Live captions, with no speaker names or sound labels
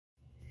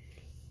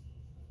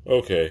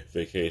Okay,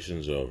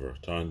 vacation's over.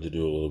 Time to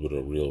do a little bit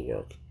of real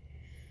work.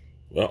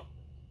 Well,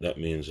 that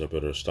means I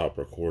better stop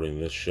recording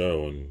this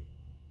show and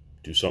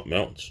do something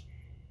else.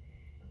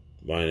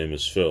 My name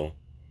is Phil,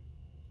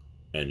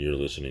 and you're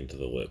listening to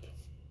The Lip.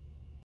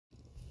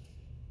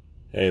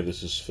 Hey,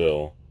 this is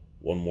Phil.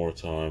 One more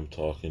time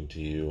talking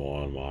to you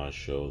on my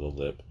show, The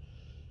Lip.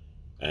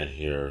 And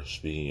here,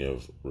 speaking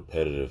of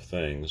repetitive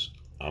things,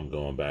 I'm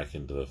going back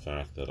into the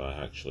fact that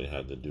I actually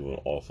had to do an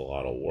awful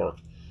lot of work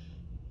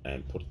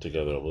and put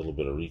together a little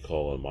bit of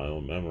recall in my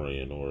own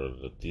memory in order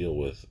to deal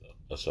with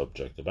a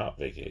subject about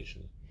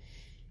vacation.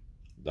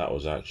 That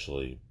was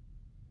actually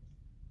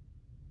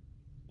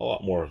a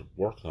lot more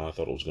work than I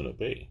thought it was going to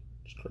be.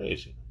 It's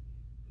crazy.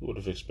 Who would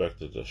have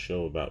expected a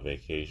show about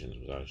vacations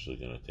was actually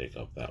going to take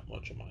up that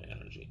much of my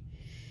energy?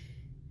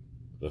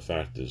 The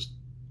fact is,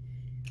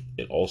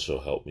 it also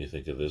helped me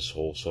think of this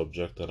whole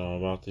subject that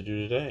I'm about to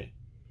do today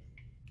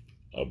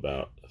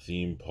about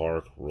theme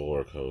park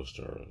roller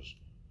coasters,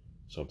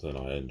 something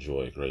I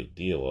enjoy a great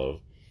deal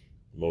of.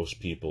 Most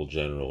people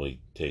generally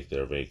take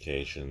their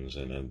vacations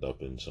and end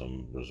up in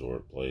some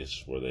resort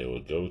place where they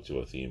would go to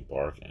a theme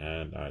park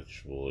and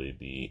actually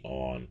be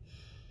on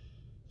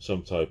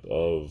some type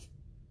of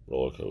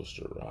roller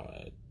coaster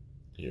ride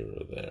here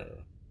or there.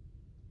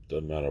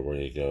 Doesn't matter where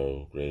you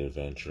go. Great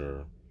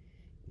Adventure,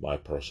 my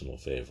personal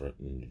favorite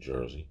in New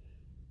Jersey.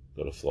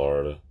 Go to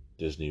Florida,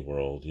 Disney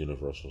World,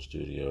 Universal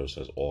Studios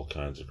has all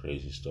kinds of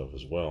crazy stuff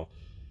as well.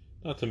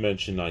 Not to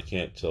mention, I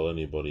can't tell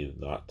anybody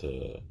not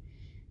to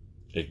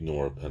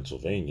ignore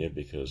Pennsylvania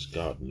because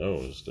God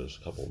knows there's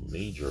a couple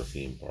major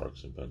theme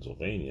parks in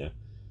Pennsylvania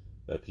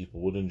that people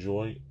would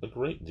enjoy a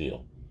great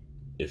deal.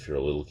 If you're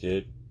a little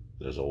kid,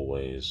 there's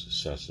always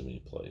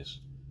Sesame Place.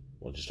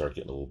 Once you start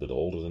getting a little bit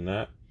older than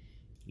that,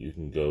 you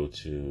can go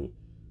to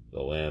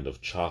the Land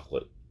of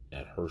Chocolate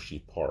at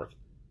Hershey Park.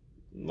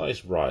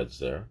 Nice rides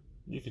there.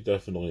 You could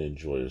definitely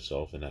enjoy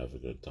yourself and have a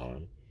good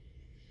time.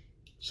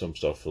 Some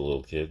stuff for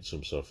little kids,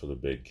 some stuff for the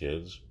big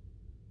kids.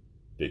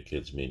 Big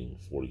kids meaning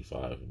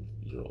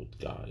 45-year-old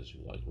guys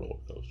who like roller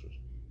coasters.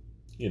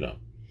 You know.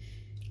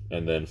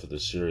 And then for the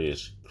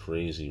serious,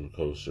 crazy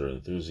coaster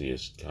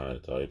enthusiast kind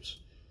of types,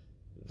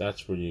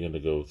 that's where you're going to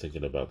go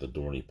thinking about the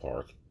Dorney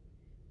Park,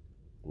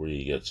 where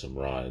you get some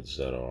rides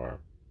that are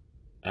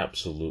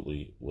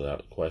absolutely,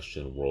 without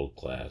question, world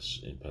class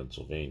in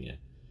Pennsylvania.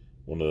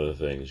 One of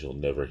the things you'll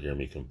never hear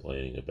me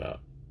complaining about.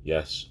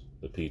 Yes,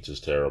 the pizza's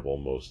terrible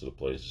most of the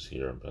places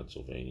here in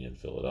Pennsylvania and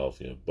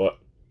Philadelphia, but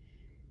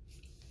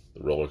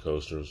the roller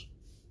coasters,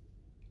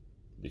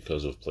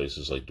 because of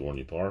places like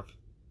Dorney Park,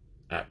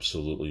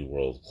 absolutely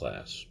world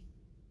class.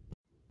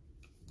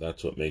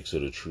 That's what makes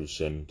it a true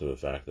sin to the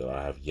fact that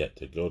I have yet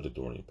to go to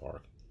Dorney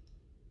Park.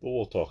 But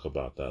we'll talk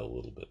about that a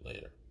little bit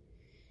later.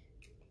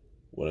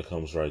 When it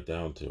comes right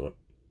down to it,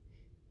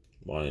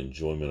 my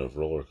enjoyment of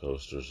roller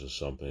coasters is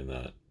something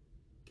that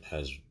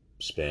has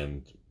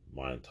spanned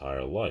my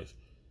entire life.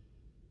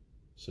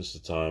 Since the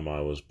time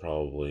I was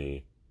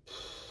probably,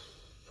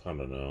 I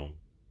don't know,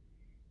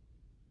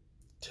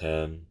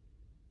 10,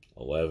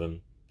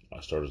 11,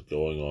 I started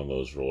going on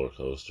those roller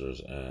coasters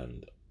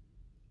and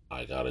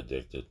I got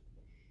addicted.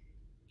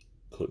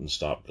 Couldn't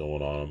stop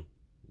going on them.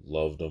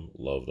 Loved them,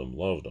 loved them,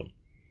 loved them.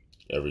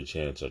 Every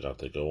chance I got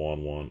to go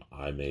on one,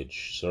 I made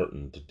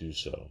certain to do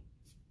so.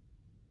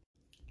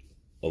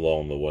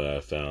 Along the way,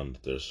 I found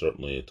that there's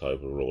certainly a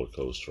type of roller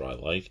coaster I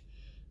like,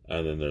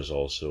 and then there's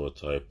also a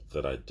type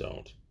that I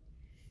don't.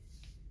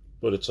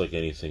 But it's like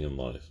anything in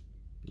life.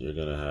 You're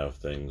going to have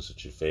things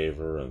that you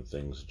favor and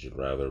things that you'd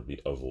rather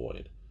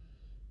avoid.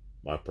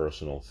 My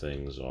personal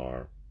things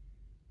are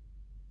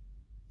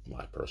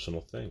my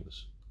personal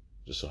things.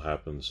 Just so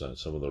happens that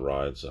some of the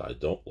rides that I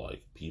don't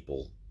like,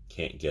 people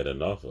can't get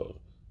enough of,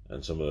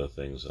 and some of the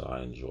things that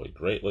I enjoy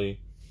greatly,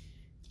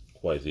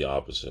 quite the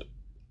opposite.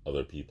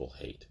 Other people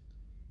hate.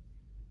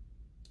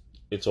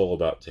 It's all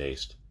about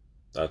taste.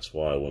 That's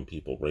why when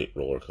people rate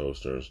roller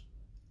coasters,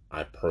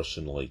 I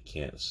personally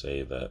can't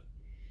say that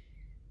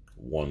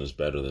one is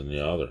better than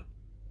the other.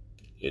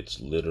 It's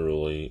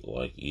literally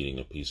like eating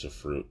a piece of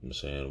fruit and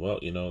saying, well,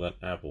 that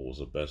apple was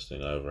the best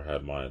thing I ever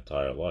had my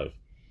entire life.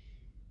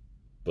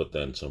 But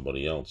then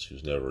somebody else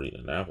who's never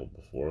eaten an apple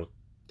before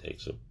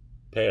takes a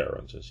pear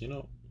and says,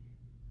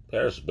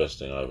 pear's the best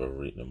thing I've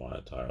ever eaten in my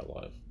entire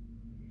life.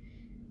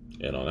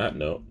 And on that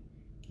note,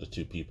 the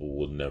two people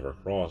would never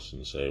cross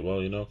and say, well,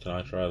 can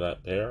I try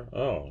that pear?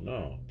 Oh,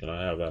 no. Can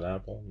I have that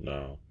apple?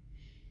 No.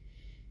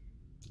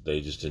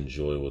 They just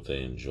enjoy what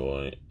they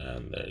enjoy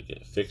and they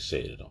get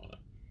fixated on it.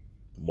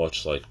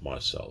 Much like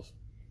myself.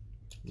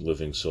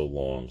 Living so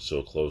long,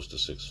 so close to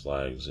Six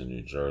Flags in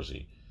New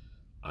Jersey,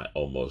 I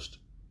almost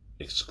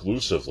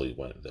exclusively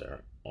went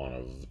there on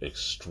an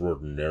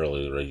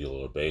extraordinarily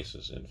regular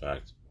basis. In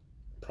fact,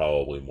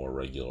 probably more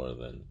regular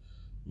than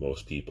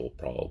most people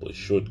probably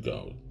should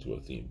go to a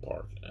theme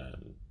park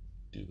and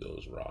do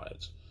those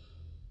rides.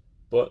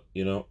 But,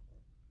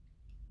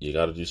 you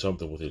got to do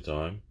something with your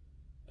time,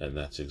 and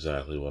that's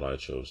exactly what I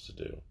chose to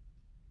do.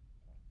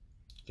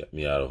 Get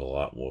me out of a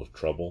lot more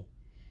trouble,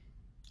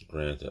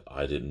 Granted,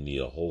 I didn't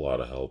need a whole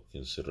lot of help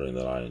considering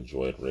that I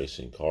enjoyed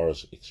racing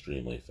cars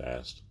extremely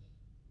fast.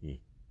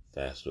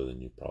 Faster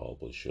than you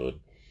probably should.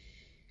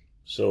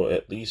 So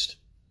at least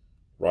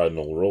riding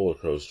a roller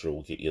coaster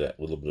will get you that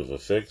little bit of a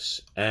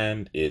fix,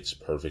 and it's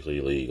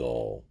perfectly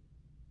legal.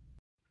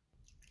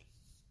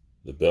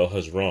 The bell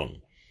has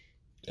rung,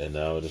 and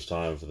now it is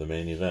time for the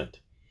main event.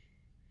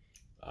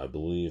 I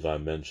believe I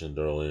mentioned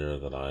earlier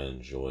that I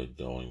enjoyed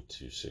going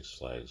to Six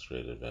Flags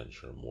Great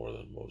Adventure more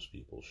than most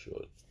people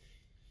should.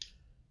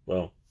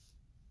 Well,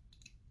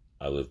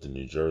 I lived in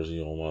New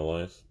Jersey all my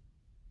life.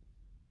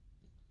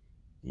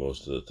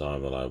 Most of the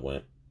time that I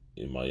went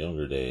in my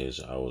younger days,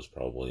 I was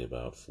probably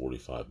about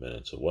 45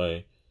 minutes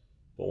away.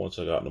 But once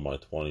I got into my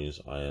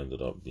 20s, I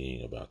ended up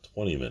being about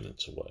 20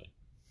 minutes away.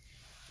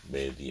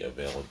 Made the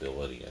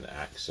availability and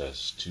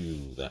access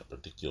to that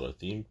particular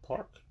theme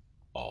park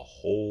a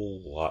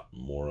whole lot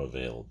more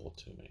available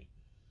to me.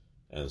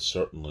 And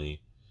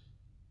certainly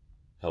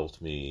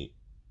helped me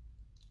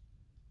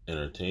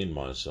entertain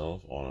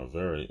myself on a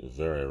very,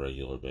 very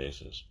regular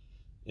basis.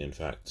 In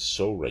fact,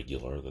 so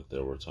regular that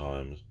there were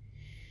times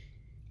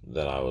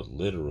that I would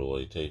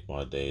literally take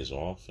my days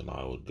off and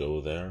I would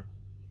go there,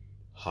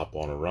 hop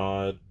on a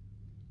ride,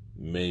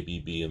 maybe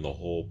be in the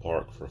whole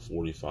park for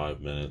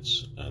 45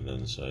 minutes, and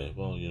then say,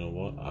 well, you know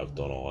what, I've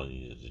done all I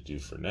needed to do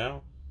for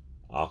now.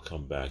 I'll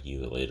come back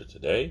either later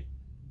today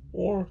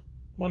or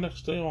my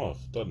next day off.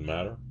 Doesn't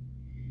matter.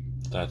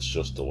 That's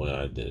just the way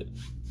I did it.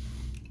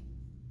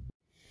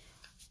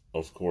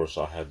 Of course,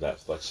 I had that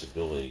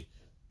flexibility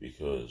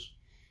because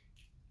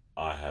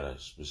I had a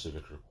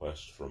specific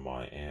request from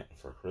my aunt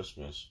for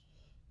Christmas,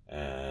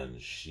 and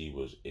she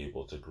was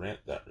able to grant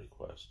that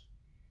request.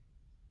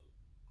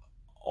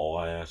 All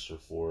I asked her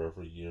for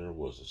every year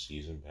was a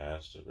season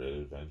pass to Great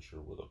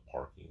Adventure with a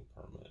parking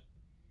permit.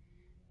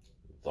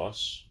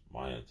 Thus,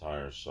 my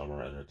entire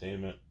summer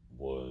entertainment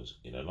was,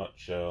 in a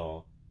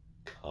nutshell,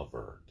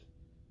 covered.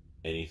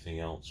 Anything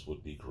else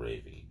would be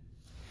gravy.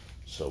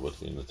 So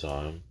between the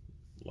time,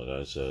 like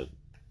I said,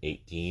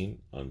 18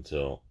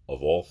 until,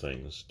 of all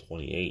things,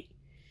 28.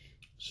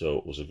 So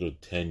it was a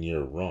good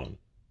 10-year run.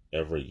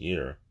 Every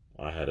year,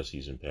 I had a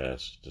season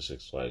pass to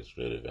Six Flags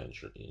Great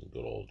Adventure in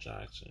good old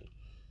Jackson.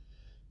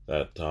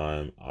 That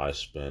time I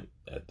spent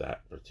at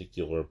that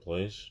particular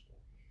place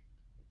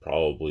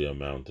probably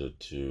amounted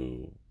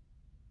to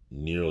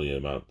nearly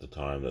the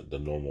time that the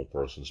normal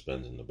person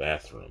spends in the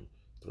bathroom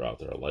throughout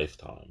their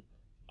lifetime.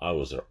 I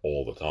was there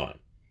all the time.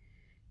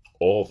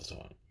 All the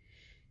time.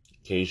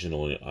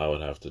 Occasionally, I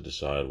would have to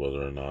decide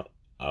whether or not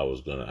I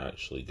was going to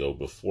actually go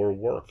before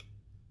work.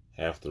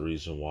 Half the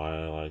reason why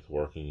I liked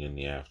working in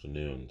the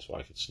afternoon, so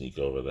I could sneak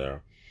over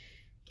there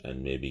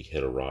and maybe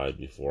hit a ride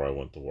before I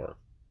went to work.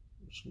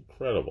 It's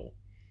incredible,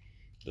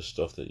 the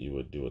stuff that you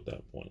would do at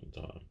that point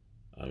in time.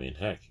 I mean,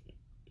 heck,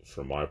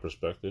 from my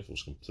perspective, it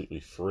was completely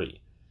free.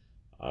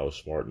 I was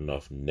smart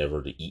enough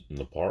never to eat in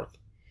the park,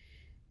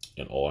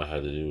 and all I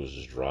had to do was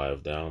just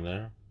drive down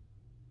there,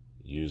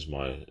 use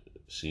my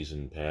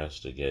season pass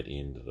to get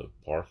into the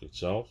park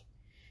itself,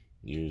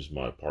 use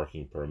my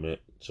parking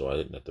permit so I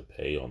didn't have to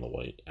pay on the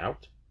way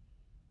out,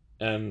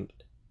 and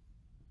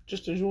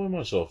just enjoy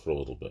myself for a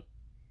little bit.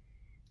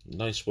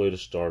 Nice way to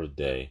start a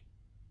day,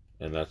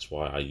 and that's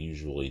why I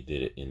usually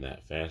did it in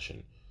that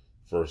fashion.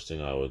 First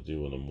thing I would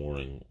do in the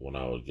morning when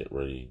I would get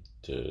ready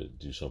to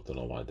do something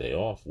on my day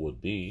off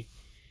would be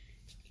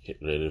hit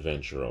Great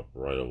Adventure up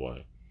right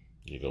away.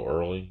 You go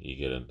early, you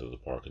get into the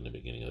park in the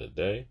beginning of the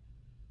day,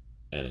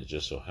 and it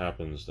just so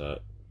happens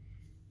that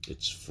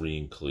it's free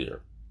and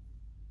clear.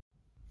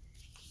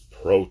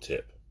 Pro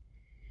tip: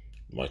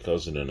 my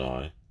cousin and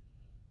I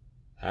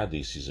had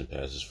these season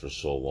passes for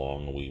so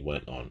long, we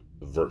went on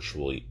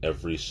virtually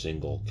every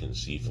single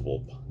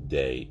conceivable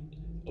day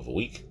of a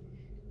week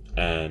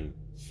and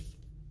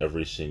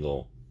every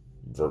single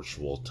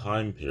virtual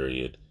time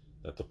period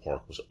that the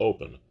park was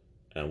open.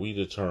 And we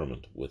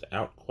determined,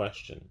 without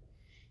question,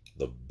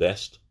 the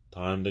best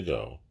time to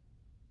go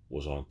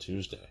was on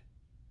Tuesday.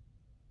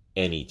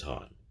 Any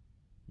time.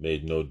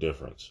 Made no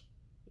difference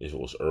if it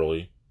was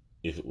early,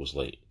 if it was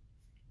late.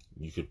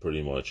 You could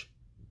pretty much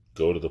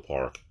go to the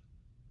park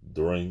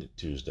during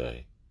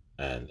Tuesday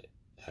and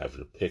have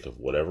your pick of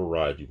whatever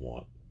ride you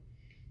want.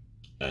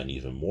 And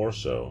even more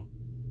so,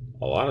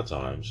 a lot of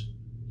times,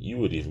 you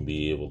would even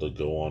be able to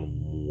go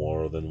on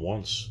more than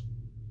once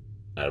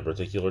at a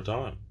particular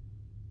time.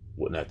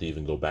 Wouldn't have to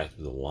even go back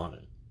through the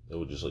line. They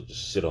would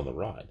just sit on the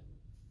ride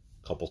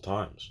a couple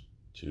times.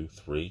 2,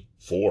 3,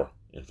 4,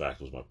 in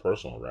fact, was my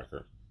personal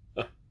record.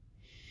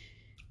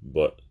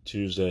 But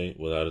Tuesday,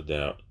 without a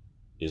doubt,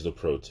 is the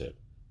pro tip.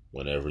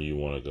 Whenever you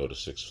want to go to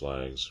Six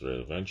Flags Great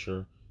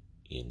Adventure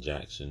in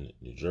Jackson,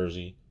 New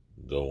Jersey,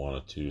 go on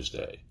a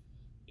Tuesday.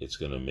 It's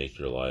going to make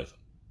your life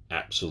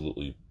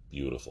absolutely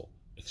beautiful,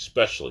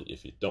 especially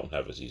if you don't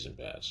have a season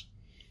pass.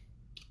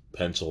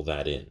 Pencil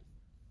that in.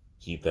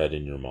 Keep that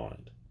in your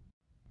mind.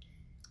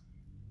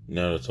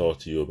 Now to talk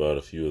to you about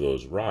a few of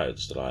those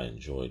rides that I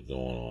enjoyed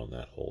going on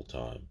that whole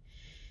time.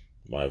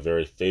 My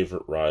very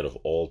favorite ride of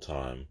all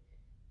time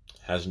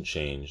hasn't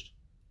changed.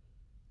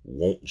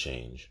 won't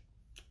change,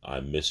 I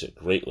miss it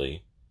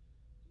greatly,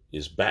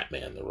 is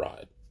Batman the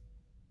Ride.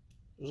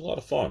 It was a lot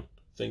of fun.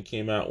 The thing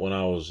came out when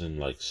I was in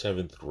like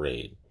 7th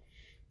grade.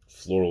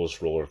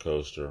 Floorless roller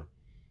coaster.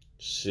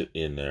 Sit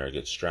in there,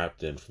 get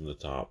strapped in from the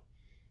top,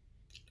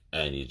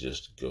 and you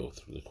just go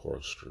through the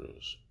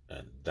corkscrews.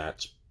 And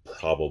that's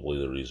probably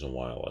the reason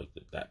why I liked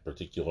it. That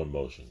particular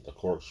motion, the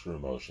corkscrew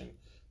motion,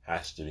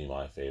 has to be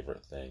my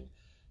favorite thing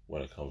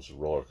when it comes to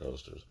roller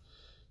coasters.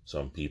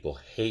 Some people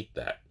hate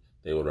that.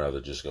 They would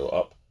rather just go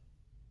up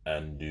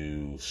and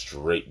do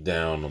straight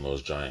down on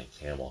those giant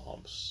camel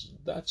humps.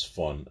 That's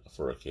fun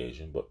for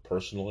occasion, but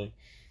personally,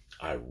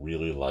 I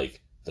really like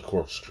the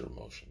corkscrew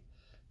motion.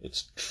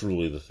 It's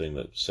truly the thing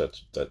that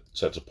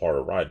sets apart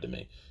a ride to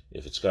me.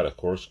 If it's got a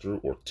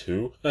corkscrew or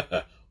two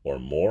or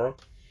more,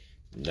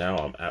 now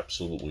I'm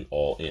absolutely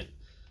all in.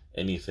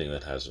 Anything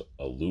that has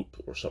a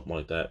loop or something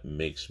like that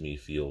makes me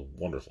feel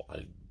wonderful.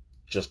 I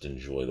just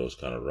enjoy those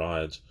kind of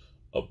rides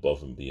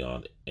above and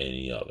beyond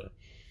any other.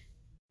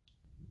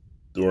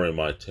 During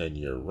my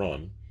 10-year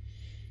run,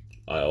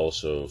 I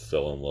also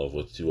fell in love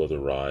with two other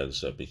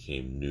rides that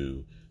became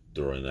new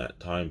during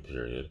that time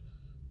period.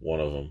 One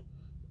of them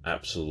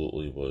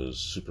absolutely was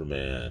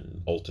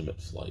Superman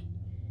Ultimate Flight.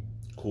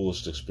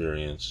 Coolest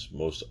experience,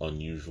 most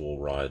unusual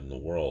ride in the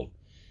world.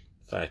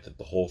 The fact that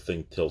the whole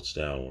thing tilts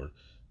downward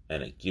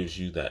and it gives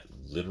you that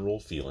literal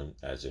feeling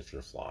as if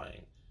you're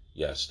flying.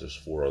 Yes, there's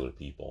 4 other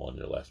people on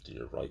your left or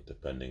your right,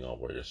 depending on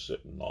where you're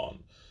sitting on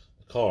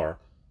the car,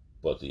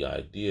 but the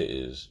idea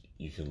is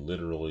you can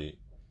literally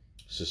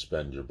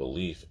suspend your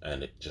belief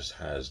and it just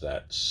has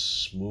that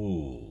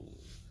smooth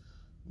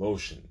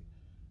motion.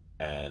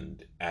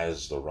 And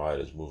as the ride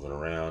is moving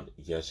around,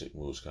 yes, it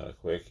moves kind of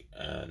quick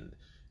and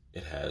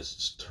it has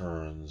its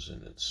turns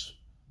and its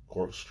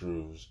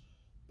corkscrews,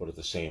 but at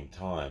the same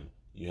time,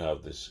 you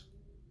have this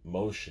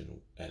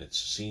motion and it's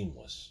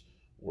seamless.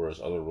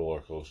 Whereas other roller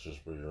coasters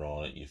where you're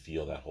on it, you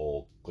feel that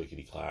whole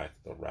clickety clack,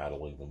 the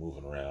rattling, the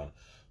moving around.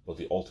 But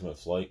the Ultimate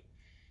Flight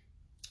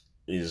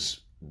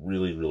is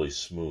really, really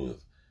smooth.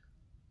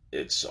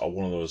 It's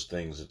one of those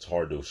things that's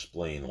hard to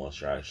explain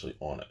unless you're actually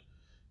on it.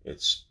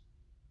 It's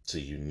a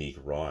unique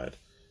ride,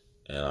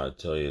 and I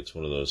tell you, it's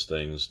one of those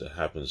things that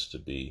happens to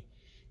be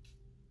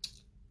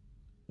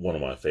one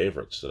of my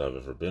favorites that I've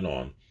ever been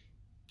on.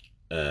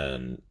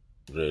 And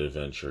Great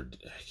Adventure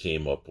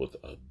came up with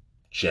a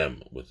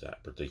gem with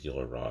that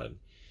particular ride.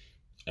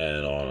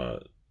 And on a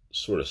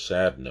sort of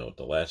sad note,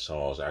 the last time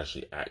I was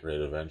actually at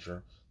Great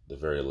Adventure, the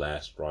very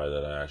last ride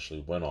that I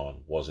actually went on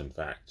was in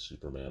fact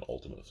Superman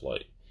Ultimate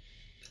Flight.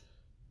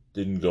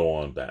 Didn't go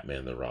on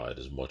Batman the Ride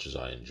as much as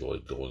I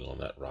enjoyed going on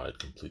that ride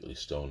completely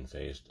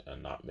stone-faced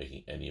and not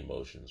making any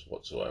emotions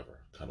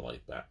whatsoever, kind of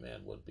like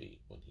Batman would be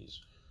when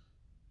he's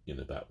in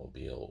the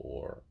Batmobile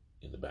or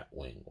in the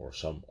Batwing or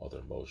some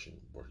other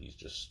motion where he's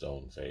just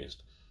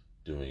stone-faced,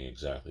 doing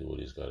exactly what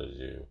he's got to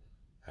do,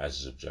 has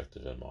his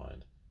objective in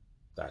mind.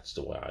 That's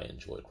the way I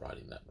enjoyed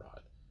riding that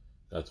ride.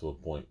 Got to a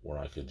point where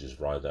I could just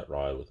ride that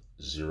ride with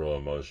zero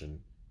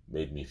emotion,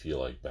 made me feel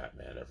like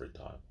Batman every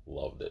time.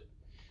 Loved it.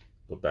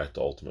 But back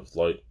to Ultimate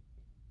Flight,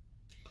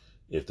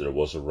 if there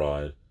was a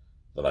ride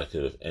that I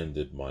could have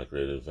ended my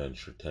Great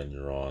Adventure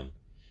tenure on,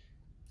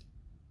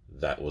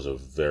 that was a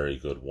very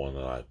good one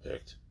that I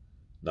picked.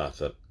 Not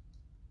that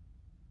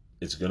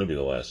it's going to be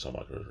the last time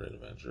I go to Great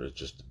Adventure. It's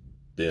just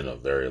been a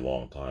very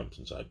long time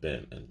since I've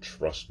been. And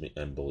trust me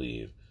and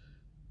believe,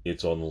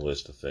 it's on the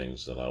list of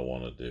things that I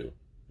want to do.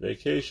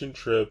 Vacation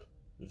trip,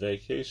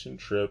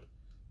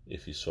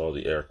 if you saw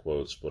the air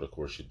quotes, but of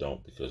course you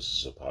don't because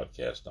it's a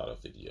podcast, not a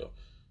video.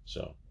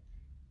 So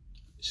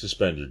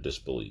suspend your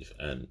disbelief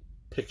and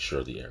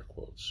picture the air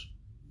quotes.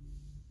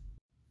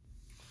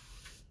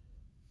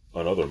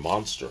 Another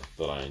monster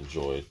that I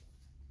enjoyed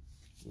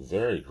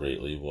very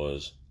greatly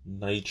was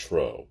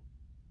Nitro.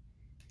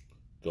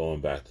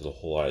 Going back to the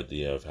whole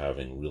idea of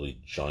having really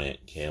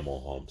giant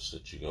camel humps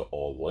that you go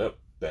all the way up,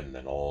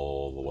 bending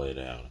all the way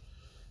down.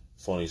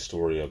 Funny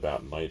story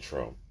about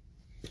Nitro.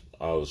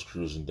 I was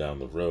cruising down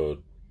the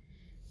road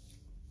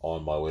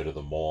on my way to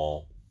the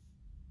mall,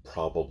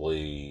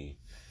 probably,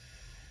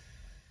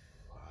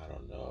 I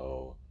don't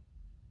know,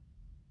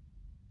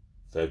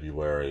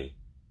 February,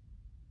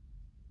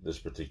 this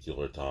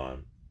particular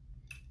time.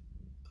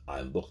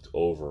 I looked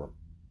over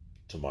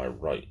to my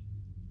right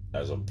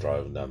as I'm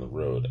driving down the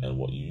road, and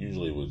what you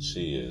usually would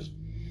see is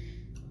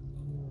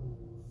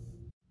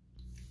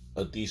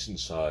a decent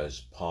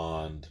sized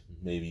pond,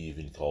 maybe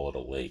even call it a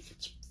lake.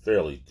 It's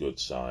fairly good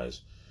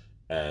size,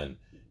 and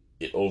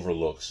it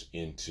overlooks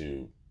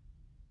into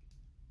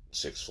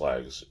Six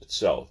Flags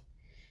itself.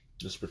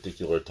 This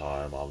particular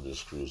time, I'm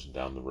just cruising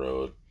down the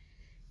road,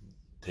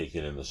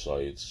 taking in the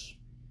sights,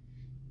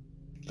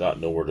 got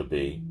nowhere to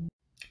be,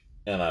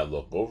 and I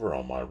look over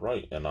on my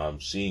right, and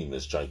I'm seeing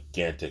this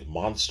gigantic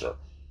monster.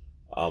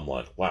 I'm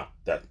like, wow,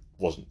 that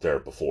wasn't there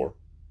before.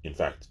 In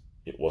fact,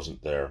 it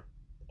wasn't there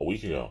a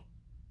week ago,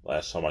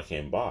 last time I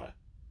came by.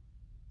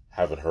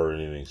 Haven't heard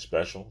anything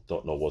special,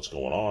 don't know what's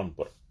going on,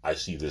 but I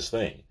see this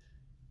thing.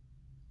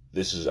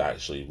 This is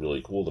actually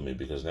really cool to me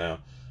because now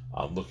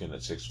I'm looking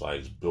at Six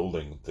Flags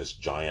building this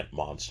giant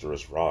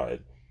monstrous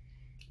ride,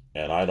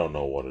 and I don't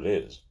know what it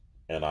is.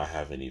 And I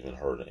haven't even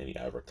heard any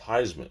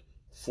advertisement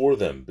for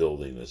them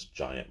building this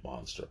giant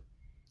monster.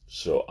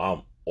 So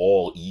I'm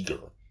all eager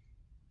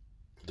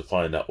to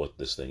find out what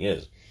this thing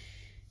is.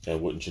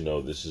 And wouldn't you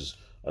know, this is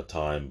a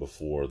time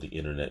before the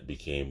internet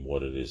became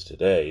what it is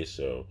today.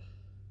 So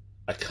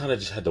I kind of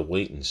just had to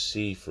wait and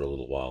see for a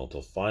little while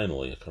until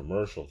finally a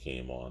commercial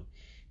came on.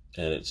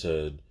 And it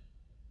said,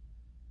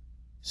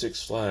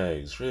 Six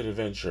Flags Great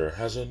Adventure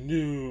has a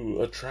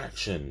new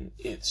attraction.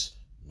 It's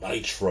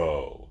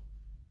Nitro.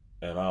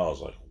 And I was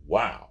like,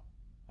 wow,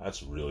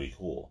 that's really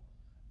cool.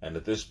 And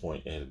at this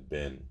point, it had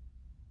been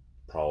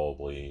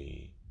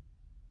probably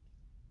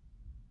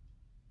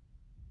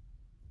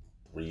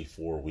 3,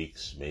 4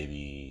 weeks,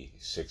 maybe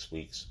 6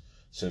 weeks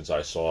since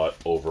I saw it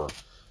over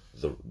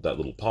that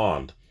little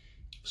pond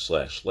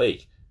slash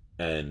lake.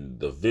 And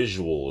the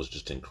visual was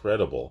just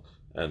incredible.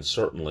 And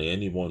certainly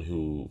anyone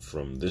who,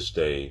 from this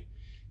day,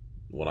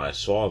 when I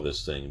saw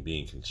this thing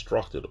being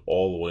constructed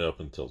all the way up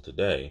until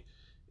today,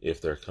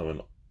 if they're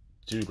coming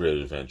to Great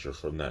Adventure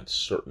from that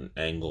certain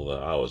angle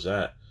that I was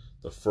at,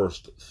 the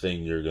first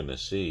thing you're going to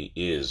see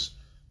is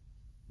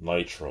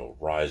Nitro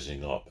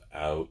rising up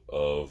out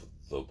of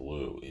the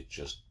blue. It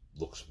just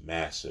looks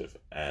massive.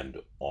 And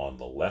on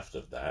the left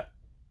of that,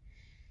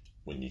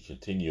 when you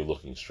continue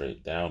looking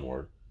straight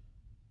downward,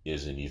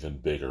 is an even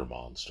bigger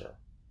monster.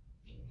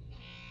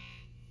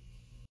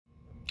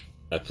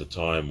 At the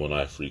time when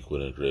I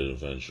frequented Great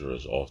Adventure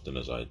as often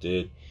as I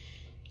did,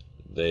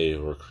 they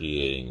were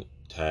creating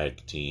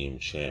tag team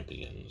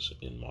champions,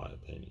 in my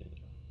opinion.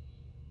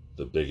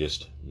 The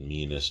biggest,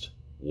 meanest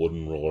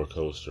wooden roller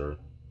coaster,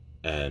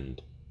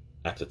 and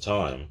at the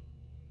time,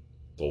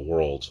 the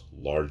world's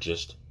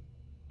largest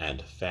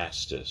and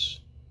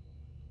fastest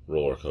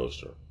roller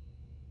coaster.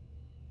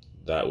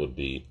 That would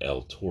be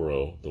El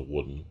Toro, the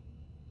wooden,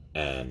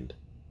 and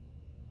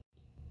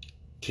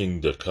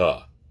Kingda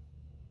Ka,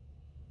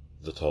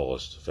 the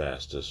tallest,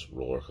 fastest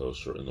roller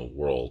coaster in the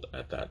world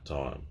at that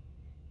time.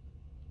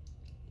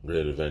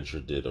 Great Adventure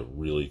did a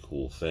really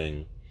cool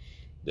thing.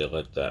 They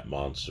let that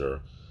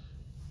monster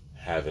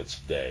have its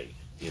day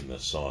in the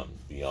sun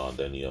beyond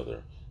any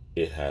other.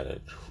 It had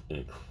an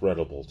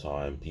incredible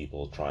time,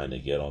 people trying to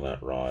get on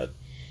that ride.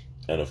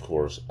 And of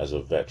course, as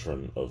a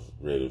veteran of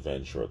Great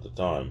Adventure at the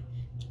time,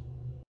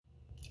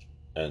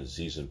 and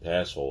season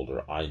pass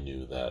holder, I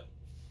knew that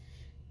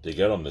to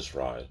get on this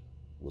ride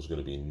was going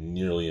to be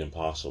nearly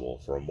impossible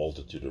for a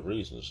multitude of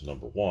reasons.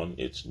 Number one,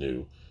 it's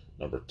new.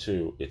 Number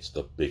two, it's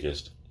the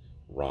biggest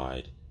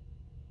ride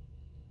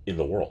in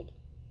the world.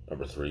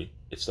 Number three,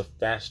 it's the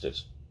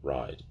fastest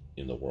ride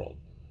in the world,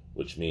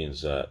 which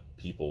means that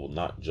people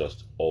not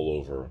just all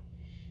over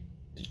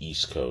the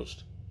East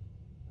Coast,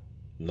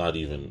 not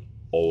even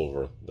all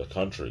over the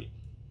country,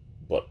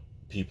 but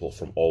people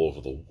from all over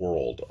the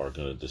world are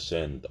going to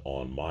descend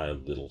on my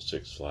little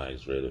Six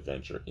Flags Great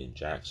Adventure in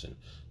Jackson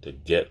to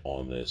get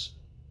on this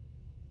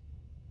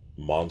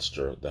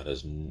monster that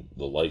has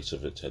the likes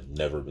of it had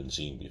never been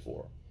seen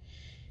before.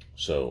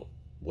 So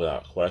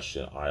without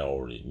question, I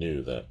already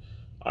knew that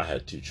I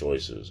had two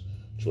choices.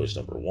 Choice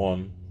number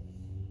one,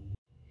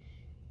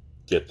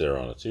 get there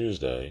on a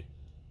Tuesday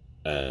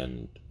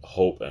and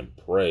hope and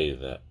pray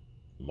that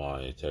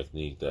my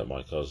technique that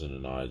my cousin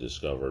and I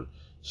discovered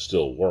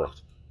still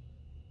worked.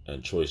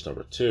 And choice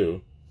number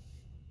two,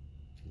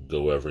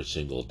 go every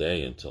single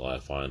day until I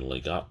finally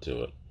got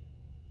to it.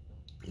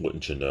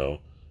 Wouldn't you know,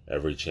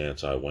 every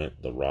chance I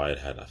went, the ride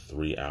had a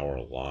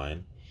 3-hour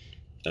line.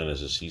 And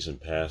as a season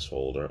pass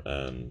holder,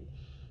 and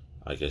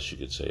I guess you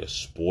could say a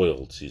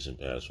spoiled season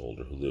pass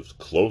holder who lived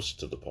close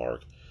to the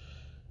park,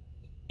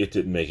 it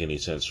didn't make any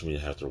sense for me to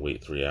have to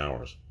wait 3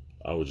 hours.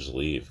 I would just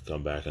leave,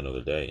 come back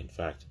another day. In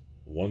fact,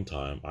 one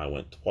time I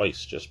went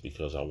twice just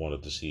because I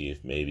wanted to see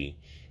if maybe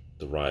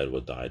the ride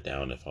would die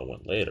down if I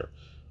went later.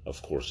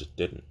 Of course it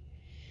didn't.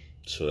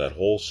 So that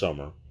whole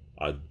summer,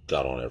 I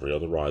got on every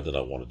other ride that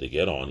I wanted to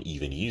get on,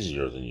 even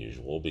easier than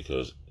usual,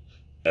 because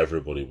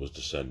everybody was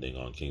descending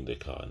on Kingda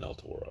Ka and El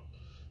Toro.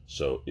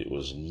 So it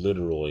was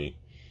literally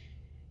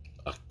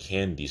a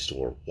candy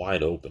store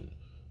wide open,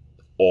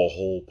 a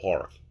whole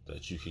park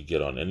that you could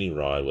get on any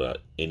ride without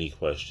any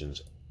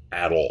questions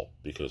at all,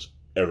 because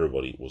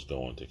everybody was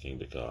going to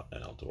Kingda Ka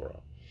and El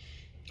Toro.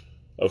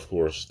 Of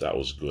course, that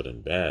was good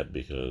and bad,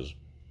 because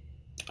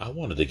I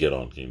wanted to get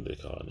on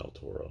Kingda Ka and El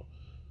Toro.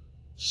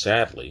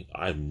 Sadly,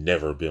 I've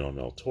never been on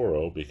El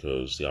Toro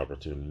because the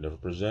opportunity never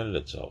presented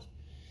itself.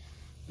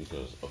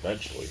 Because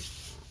eventually,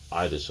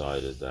 I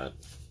decided that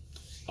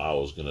I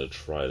was going to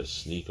try to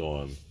sneak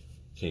on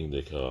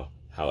Kingda Ka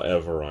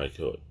however I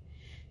could.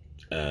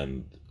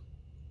 And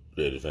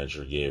Great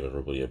Adventure gave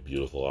everybody a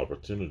beautiful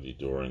opportunity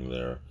during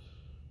their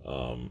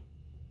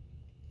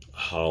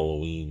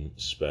Halloween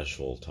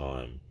special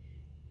time.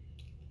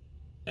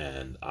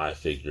 And I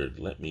figured,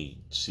 let me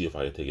see if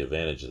I could take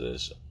advantage of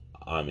this.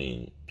 I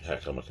mean,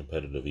 heck, I'm a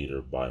competitive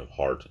eater by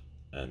heart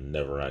and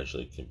never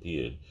actually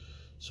competed.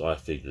 So I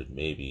figured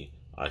maybe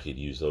I could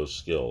use those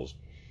skills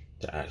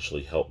to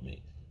actually help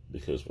me.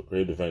 Because what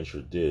Great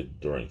Adventure did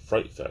during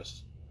Fright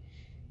Fest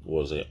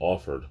was they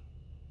offered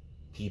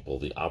people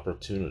the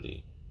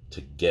opportunity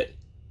to get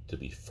to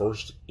be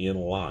first in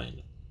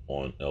line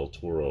on El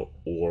Toro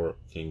or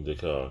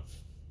Kingda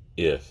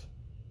if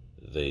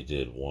they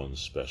did one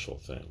special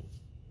thing.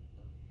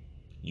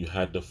 You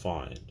had to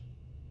find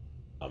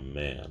a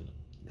man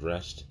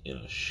dressed in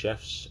a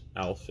chef's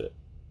outfit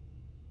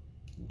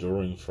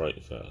during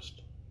Fright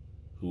Fest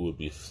who would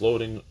be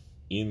floating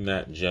in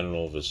that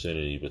general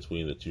vicinity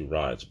between the two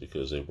rides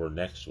because they were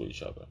next to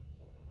each other.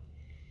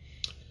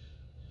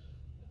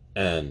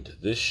 And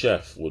this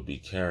chef would be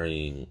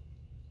carrying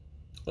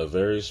a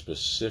very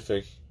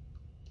specific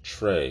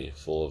tray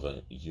full of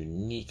a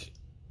unique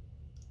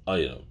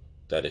item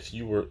that if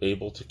you were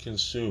able to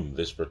consume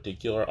this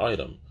particular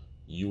item,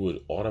 you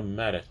would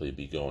automatically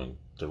be going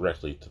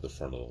directly to the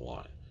front of the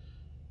line.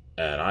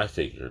 And I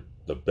figured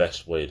the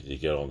best way to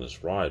get on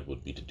this ride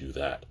would be to do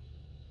that.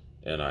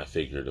 And I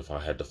figured if I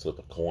had to flip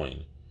a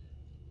coin,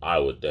 I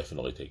would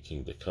definitely take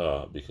Kingda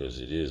Ka because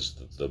it is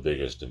the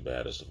biggest and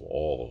baddest of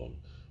all of them.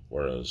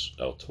 Whereas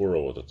El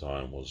Toro at the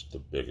time was the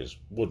biggest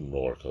wooden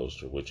roller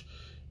coaster, which,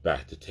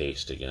 back to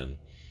taste again,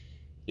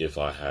 if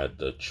I had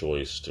the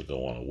choice to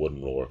go on a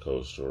wooden roller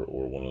coaster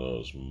or one of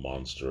those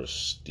monstrous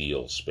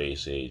steel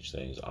space age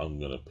things, I'm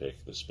going to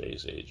pick the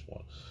space age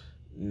one.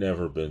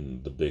 Never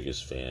been the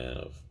biggest fan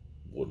of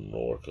wooden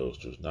roller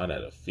coasters. Not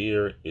out of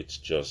fear, it's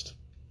just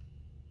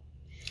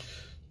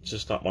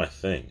not my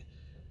thing.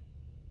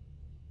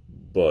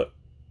 But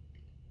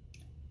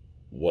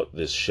what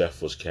this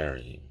chef was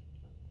carrying,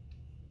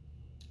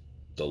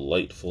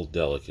 delightful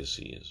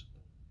delicacies.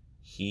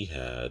 He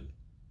had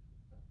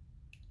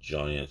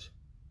giant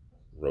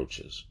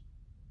roaches.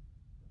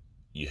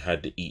 You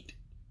had to eat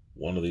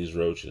one of these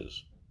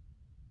roaches,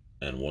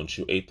 and once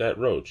you ate that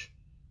roach,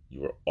 you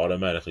were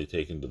automatically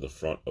taken to the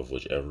front of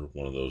whichever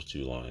one of those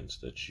two lines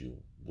that you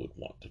would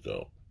want to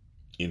go.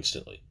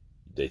 Instantly.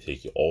 They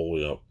take you all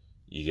the way up,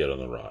 you get on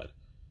the ride.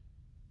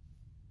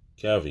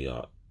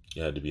 Caveat,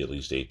 you had to be at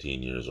least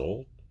 18 years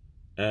old,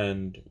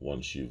 and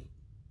once you've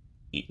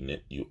eaten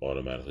it, you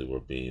automatically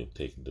were being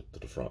taken to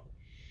the front.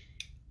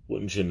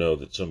 Wouldn't you know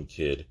that some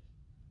kid,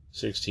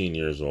 16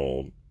 years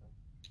old,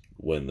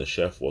 when the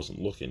chef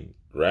wasn't looking,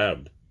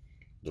 grabbed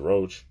the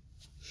roach,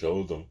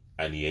 showed them,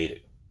 and he ate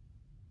it.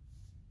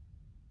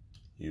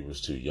 He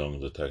was too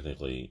young to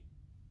technically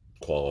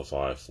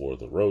qualify for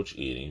the roach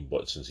eating,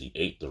 but since he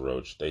ate the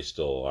roach, they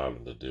still allowed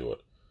him to do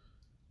it.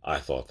 I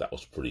thought that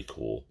was pretty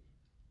cool,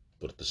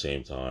 but at the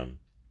same time,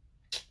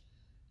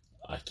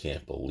 I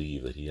can't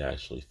believe that he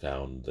actually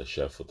found the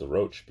chef with the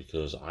roach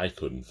because I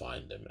couldn't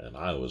find him and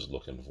I was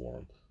looking for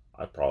him.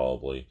 I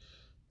probably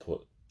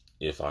put,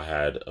 if I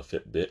had a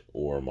Fitbit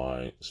or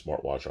my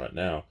smartwatch right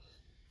now,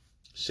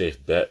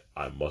 safe bet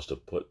I must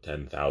have put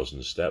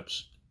 10,000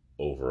 steps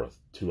over a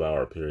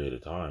 2-hour period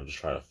of time just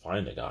trying to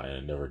find a guy, and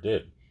I never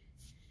did.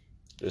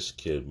 This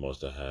kid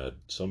must have had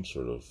some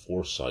sort of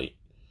foresight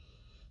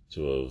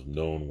to have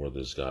known where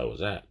this guy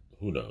was at.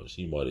 Who knows?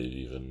 He might have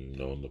even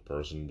known the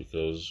person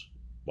because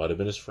might have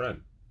been his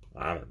friend.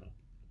 I don't know.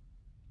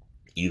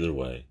 Either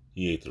way,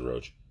 he ate the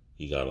roach.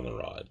 He got on the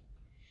ride.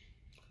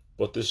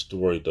 But this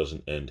story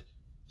doesn't end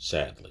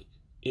sadly.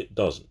 It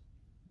doesn't.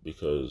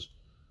 Because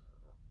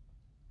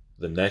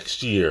the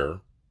next year,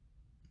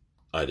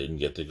 I didn't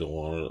get to go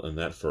on in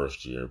that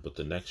first year, but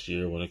the next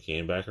year when it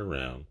came back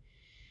around,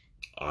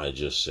 I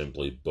just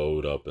simply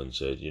bowed up and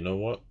said, you know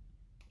what?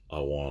 I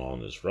want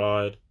on this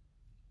ride.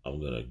 I'm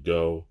going to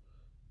go.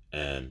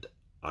 And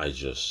I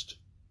just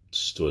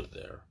stood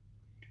there.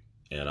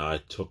 And I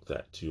took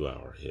that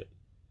 2-hour hit.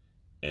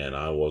 And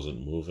I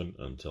wasn't moving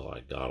until I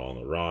got on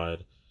the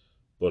ride.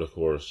 But of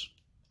course,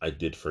 I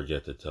did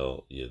forget to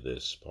tell you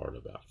this part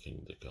about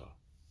Kingda Ka.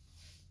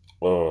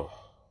 Oh,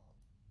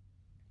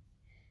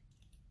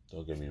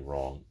 don't get me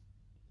wrong.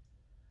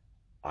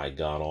 I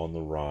got on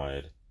the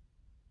ride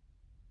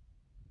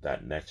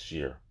that next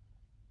year.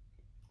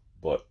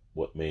 But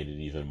what made it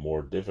even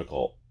more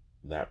difficult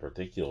that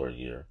particular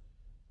year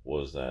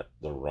was that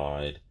the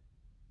ride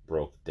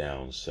broke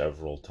down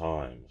several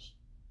times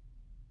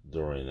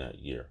during that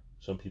year.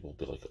 Some people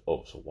be like,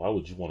 oh, so why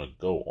would you want to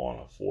go on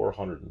a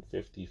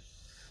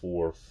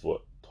 454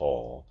 foot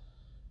tall,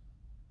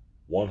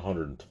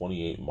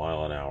 128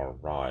 mile an hour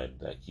ride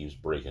that keeps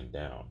breaking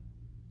down?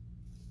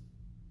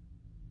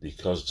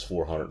 Because it's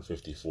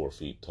 454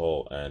 feet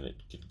tall and it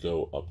could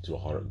go up to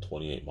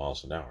 128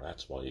 miles an hour.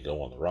 That's why you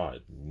go on the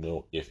ride.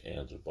 No ifs,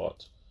 ands, or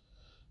buts.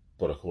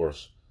 But of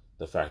course,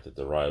 the fact that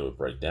the ride would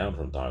break down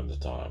from time to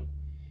time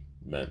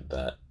meant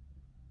that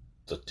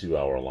the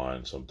 2-hour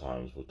line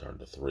sometimes would turn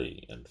to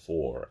 3 and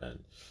 4,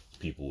 and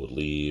people would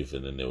leave,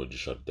 and then they would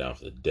just shut it down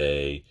for the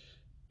day,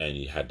 and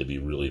you had to be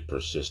really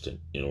persistent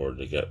in order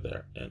to get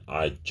there. And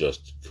I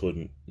just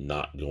couldn't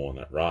not go on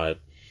that ride.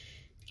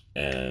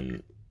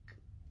 And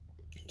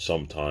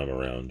sometime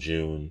around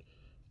June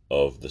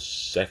of the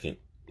second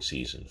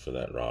season for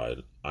that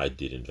ride, I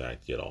did in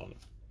fact get on it.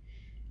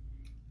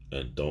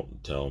 And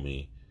don't tell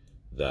me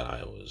that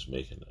I was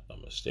making a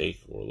mistake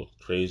or looked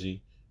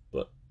crazy,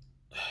 but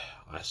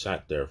I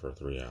sat there for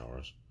 3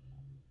 hours,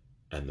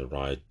 and the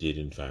ride did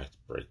in fact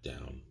break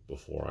down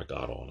before I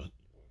got on it.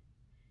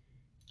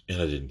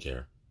 And I didn't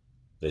care.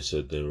 They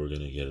said they were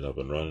going to get it up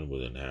and running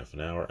within half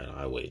an hour, and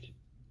I waited.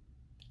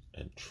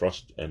 And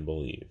trust and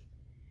believe,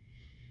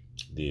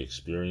 the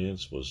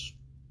experience was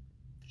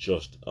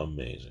just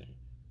amazing.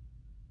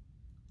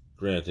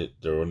 Granted,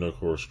 there were no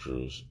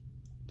corkscrews.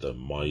 The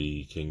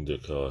mighty King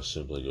Dakar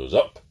simply goes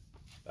up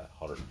at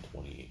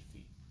 128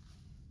 feet.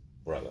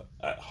 Rather,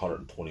 at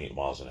 128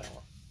 miles an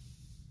hour.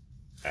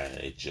 And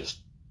it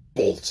just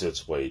bolts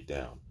its way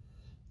down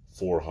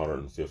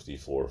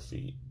 454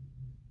 feet.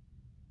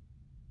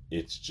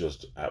 It's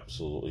just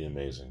absolutely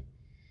amazing.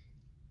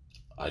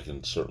 I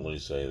can certainly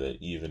say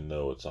that even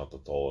though it's not the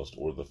tallest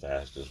or the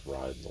fastest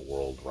ride in the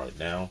world right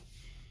now,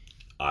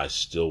 I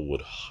still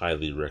would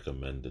highly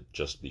recommend it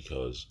just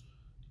because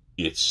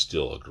it's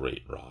still a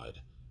great ride,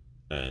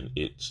 and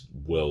it's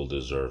well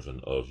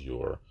deserving of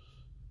your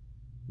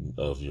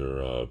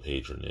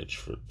patronage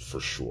for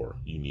sure.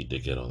 You need to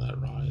get on that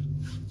ride.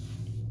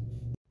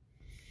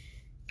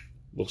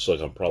 Looks like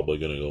I'm probably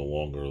going to go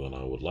longer than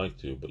I would like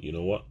to, but you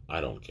know what?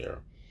 I don't care.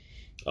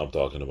 I'm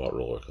talking about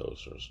roller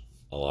coasters.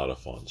 A lot of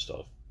fun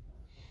stuff.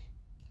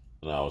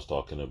 And I was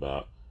talking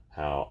about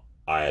how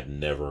I had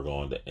never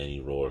gone to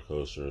any roller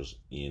coasters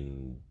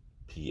in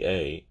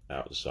PA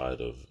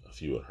outside of a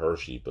few at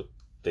Hershey, but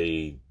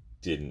they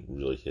didn't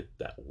really hit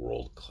that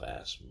world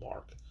class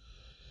mark.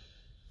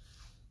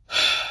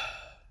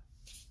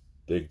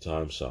 Big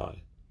time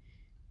sigh.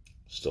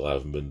 Still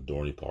haven't been to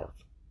Dorney Park.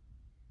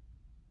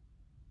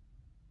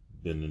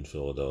 Been in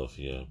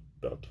Philadelphia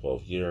about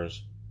 12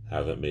 years.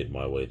 Haven't made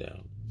my way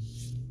down.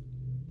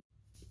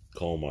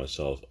 Call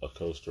myself a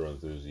coaster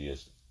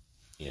enthusiast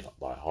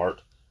by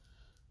heart,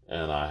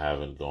 and I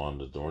haven't gone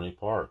to Dorney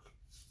Park.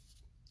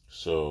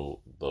 So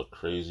the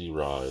crazy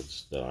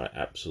rides that I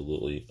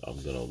absolutely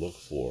am going to look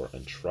for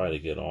and try to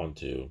get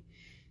onto,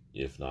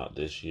 if not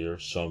this year,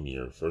 some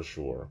year for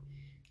sure.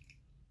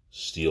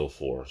 Steel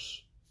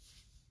Force.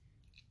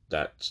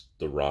 That's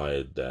the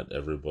ride that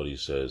everybody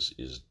says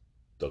is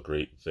the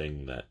great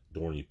thing that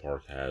Dorney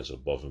Park has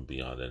above and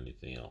beyond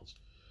anything else.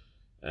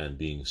 And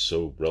being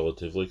so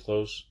relatively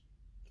close,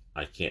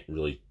 I can't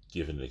really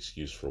give an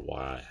excuse for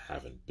why I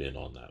haven't been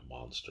on that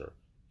monster,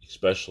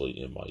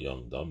 especially in my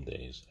young dumb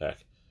days.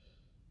 Heck,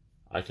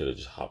 I could have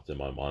just hopped in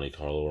my Monte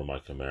Carlo or my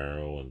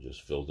Camaro and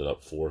just filled it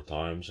up 4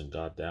 times and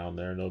got down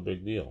there, no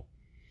big deal.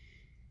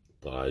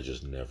 But I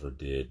just never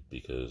did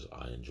because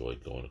I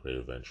enjoyed going to Great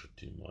Adventure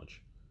too much.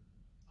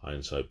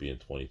 Hindsight being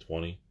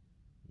 2020,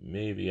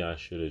 maybe I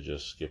should have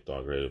just skipped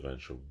on Great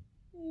Adventure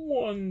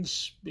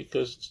once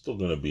because it's still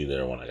going to be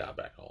there when I got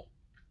back home.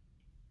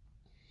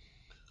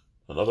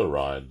 Another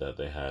ride that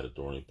they had at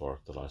Dorney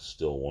Park that I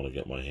still want to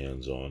get my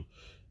hands on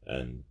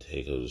and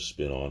take a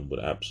spin on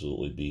would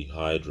absolutely be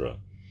Hydra.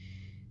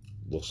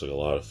 Looks like a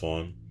lot of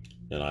fun,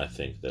 and I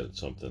think that it's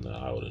something that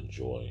I would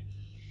enjoy.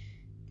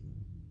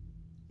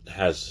 It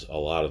has a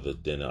lot of the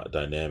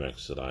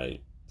dynamics that I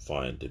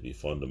find to be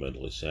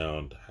fundamentally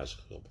sound. It has a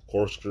couple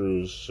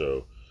corkscrews,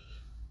 so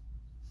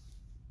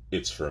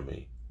it's for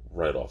me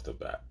right off the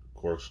bat.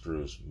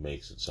 Corkscrews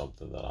makes it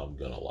something that I'm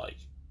gonna like.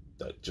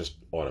 That just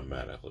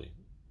automatically.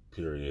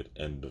 Period.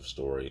 End of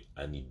story.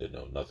 I need to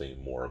know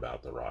nothing more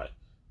about the ride.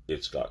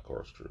 It's got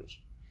corkscrews.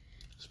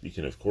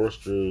 Speaking of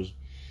corkscrews,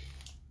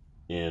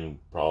 in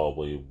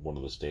probably one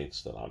of the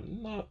states that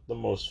I'm not the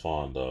most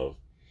fond of,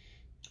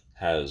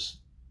 has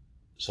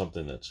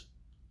something that's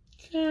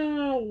kind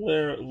of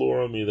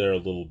luring me there a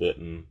little bit,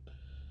 and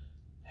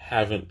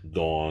haven't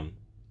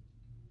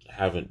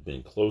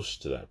been close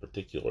to that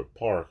particular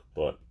park,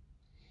 but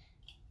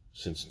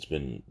since it's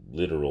been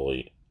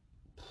literally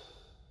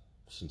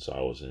since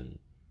I was in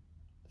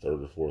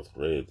 3rd or 4th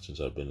grade, since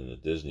I've been in the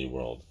Disney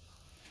World,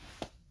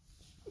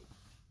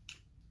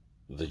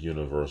 the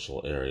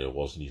Universal area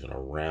wasn't even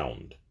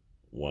around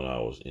when I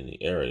was in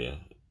the area,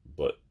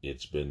 but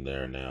it's been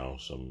there now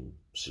some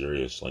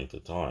serious length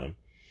of time,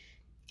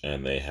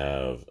 and they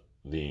have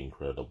the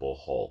Incredible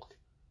Hulk.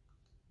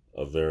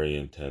 A very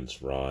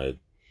intense ride.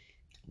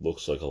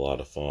 Looks like a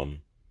lot of fun.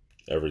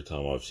 Every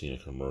time I've seen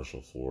a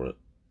commercial for it,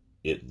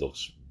 it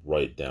looks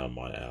right down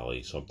my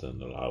alley, something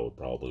that I would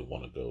probably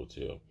want to go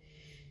to.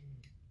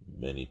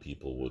 Many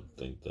people would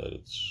think that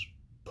it's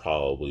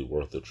probably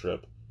worth the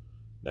trip.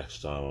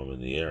 Next time I'm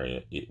in the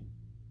area, it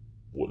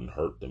wouldn't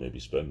hurt to maybe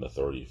spend the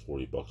 30,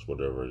 40 bucks,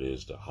 whatever it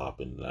is, to hop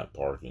into that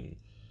park and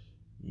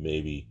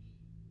maybe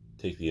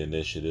take the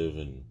initiative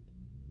and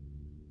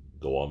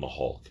go on the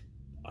Hulk.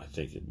 I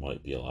think it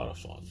might be a lot of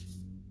fun.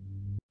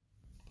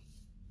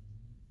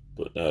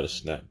 But now to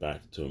snap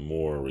back to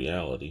more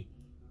reality,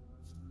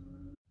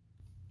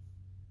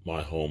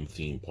 my home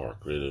theme park,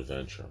 Great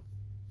Adventure.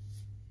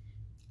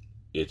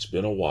 It's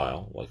been a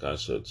while, like I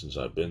said, since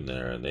I've been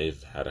there, and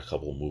they've had a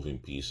couple moving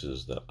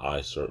pieces that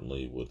I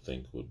certainly would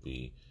think would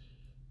be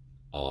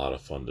a lot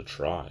of fun to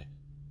try.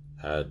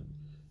 Had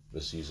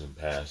the season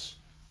pass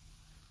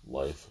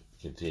life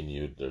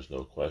continued, there's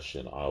no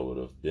question I would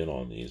have been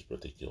on these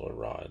particular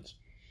rides.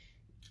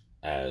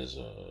 As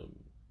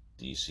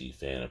DC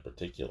fan in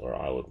particular,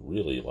 I would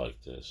really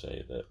like to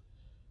say that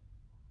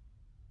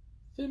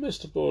they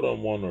missed a boat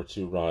on one or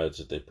two rides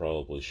that they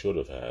probably should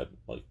have had.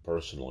 Like,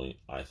 personally,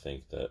 I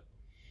think that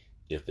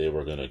if they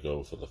were going to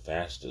go for the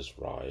fastest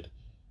ride,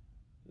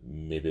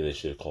 maybe they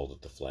should have called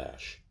it the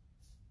Flash.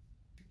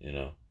 You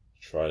know,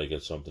 try to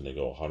get something to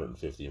go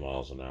 150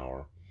 miles an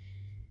hour.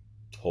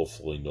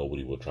 Hopefully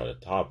nobody would try to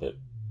top it,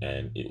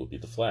 and it would be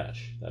the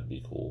Flash. That'd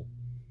be cool.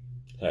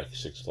 Heck,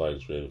 Six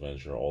Flags Great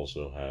Adventure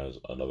also has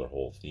another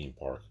whole theme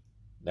park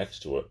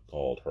next to it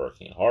called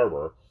Hurricane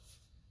Harbor.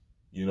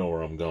 You know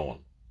where I'm going.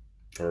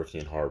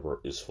 Hurricane Harbor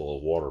is full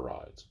of water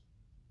rides.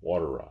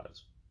 Water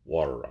rides.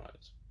 Water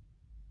rides.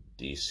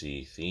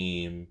 DC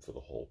theme for the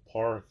whole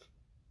park.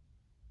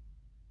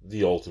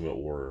 The ultimate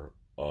water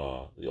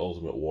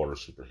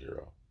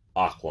superhero.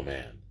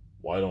 Aquaman.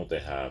 Why don't they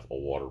have a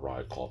water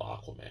ride called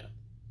Aquaman?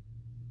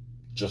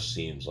 Just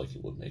seems like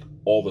it would make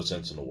all the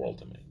sense in the world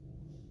to me.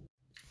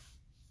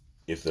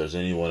 If there's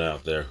anyone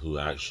out there who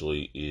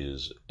actually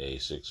is a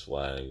Six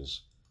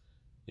Flags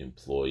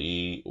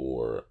employee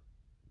or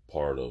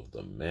part of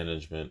the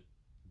management,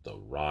 the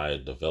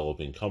ride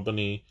developing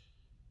company,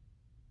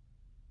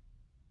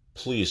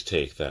 please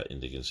take that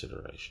into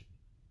consideration.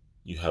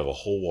 You have a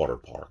whole water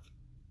park.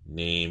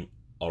 Name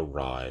a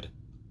ride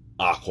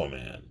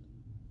Aquaman.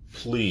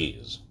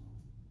 Please.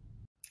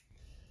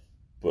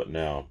 But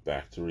now,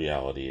 back to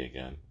reality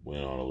again.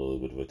 Went on a little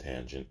bit of a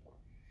tangent.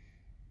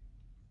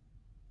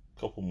 A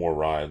couple more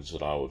rides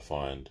that I would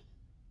find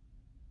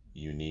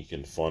unique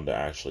and fun to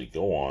actually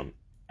go on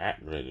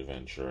at Great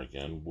Adventure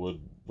again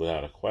would,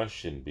 without a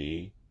question,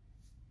 be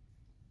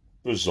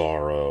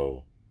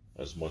Bizarro.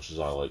 As much as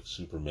I like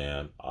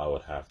Superman, I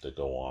would have to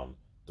go on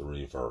the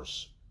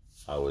reverse.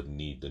 I would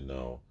need to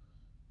know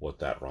what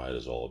that ride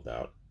is all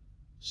about.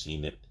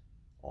 Seen it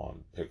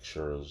on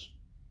pictures.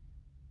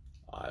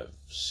 I've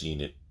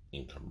seen it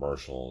in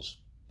commercials,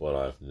 but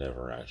I've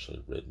never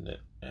actually ridden it,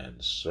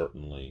 and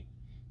certainly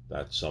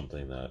that's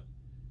something that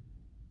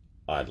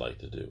I'd like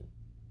to do.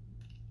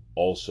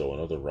 Also,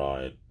 another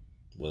ride,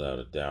 without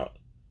a doubt,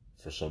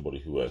 for somebody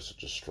who has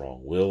such a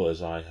strong will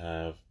as I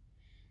have,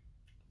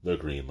 the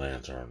Green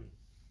Lantern.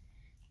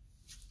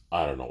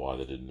 I don't know why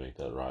they didn't make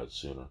that ride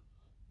sooner.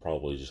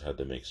 Probably just had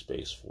to make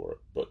space for it.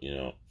 But, you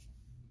know,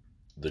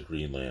 the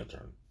Green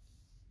Lantern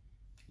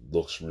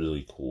looks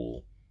really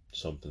cool.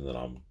 Something that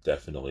I'm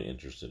definitely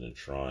interested in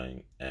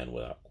trying, and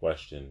without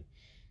question,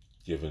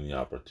 given the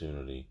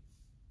opportunity,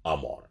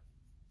 I'm on it.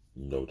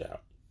 No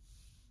doubt.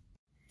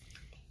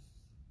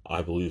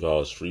 I believe I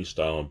was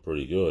freestyling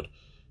pretty good,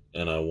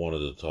 and I wanted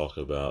to talk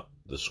about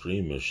the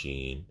Scream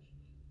Machine,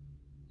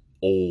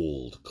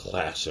 old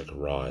classic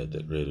ride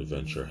that Great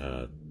Adventure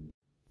had.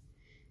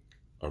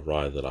 A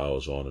ride that I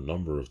was on a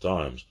number of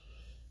times.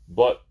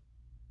 But,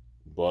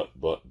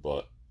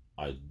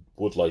 I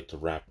would like to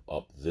wrap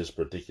up this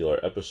particular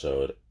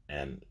episode,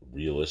 and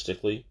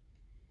realistically,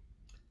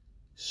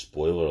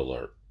 spoiler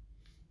alert,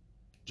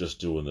 just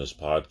doing this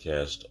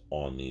podcast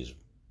on these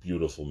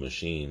beautiful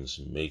machines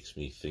makes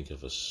me think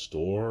of a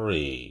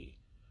story.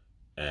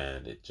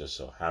 And it just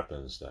so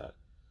happens that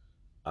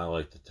I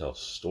like to tell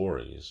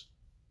stories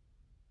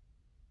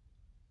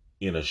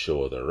in a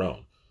show of their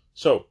own.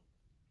 So,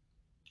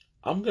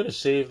 I'm going to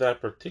save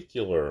that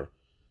particular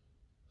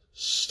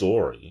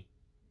story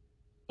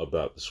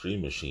about the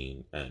Scream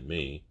Machine and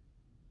me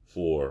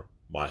for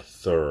my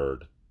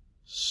third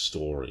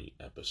story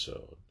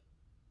episode.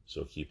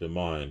 So keep in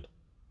mind,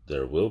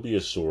 there will be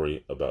a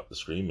story about the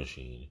Scream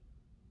Machine,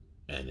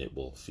 and it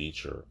will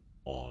feature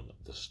on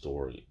the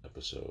story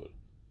episode.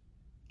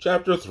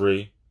 Chapter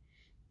 3,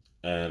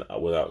 and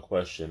without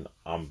question,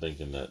 I'm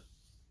thinking that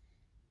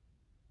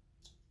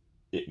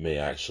it may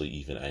actually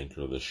even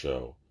anchor the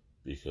show,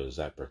 because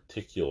that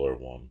particular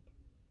one,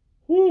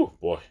 whoo,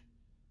 boy,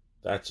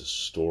 that's a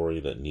story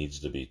that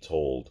needs to be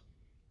told.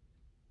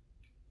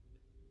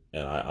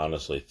 And I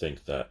honestly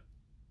think that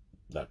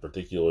that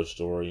particular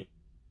story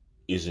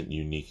isn't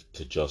unique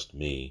to just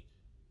me,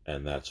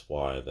 and that's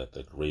why that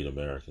the Great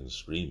American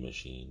Scream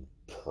Machine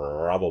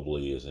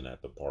probably isn't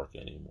at the park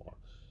anymore.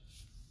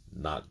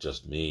 Not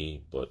just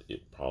me, but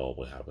it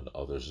probably happened to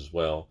others as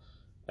well.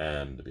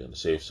 And to be on the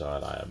safe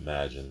side, I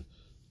imagine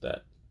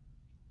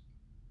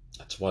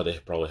that's why they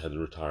probably had to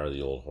retire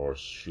the old horse,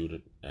 shoot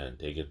it, and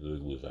take it to the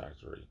glue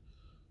factory.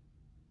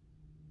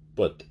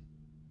 But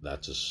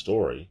that's a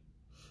story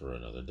for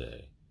another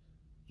day.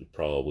 You're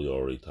probably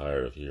already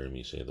tired of hearing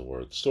me say the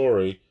word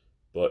story,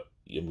 but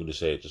I'm going to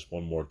say it just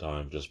one more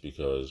time just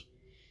because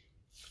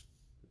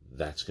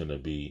that's going to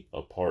be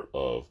a part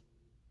of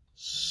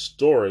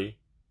story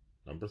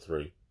number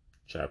 3,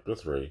 chapter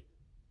 3.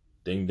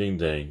 Ding, ding,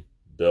 ding.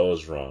 Bell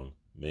is rung.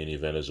 Main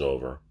event is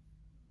over.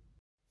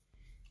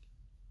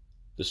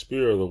 The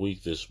spear of the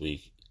week this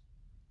week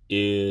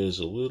is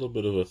a little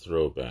bit of a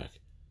throwback.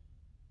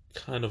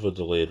 Kind of a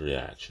delayed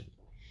reaction.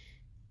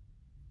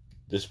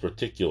 This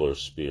particular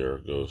spear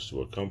goes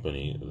to a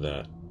company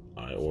that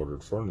I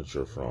ordered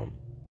furniture from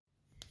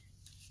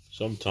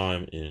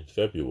sometime in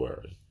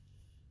February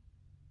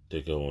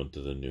to go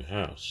into the new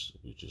house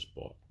we just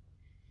bought.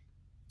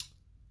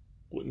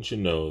 Wouldn't you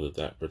know that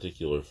that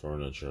particular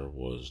furniture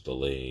was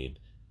delayed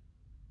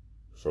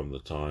from the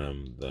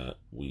time that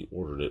we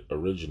ordered it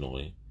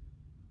originally,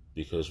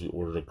 because we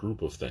ordered a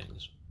group of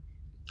things.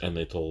 And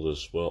they told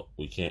us, well,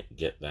 we can't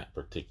get that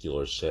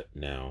particular set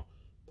now,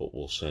 but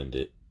we'll send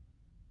it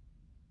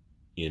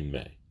in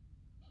May.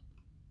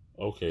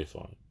 Okay,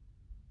 fine.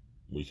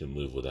 We can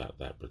live without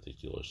that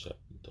particular set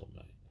until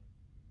May.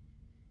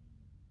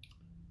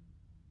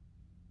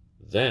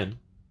 Then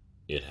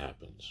it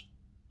happens.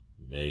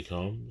 May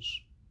comes,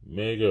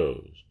 May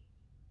goes.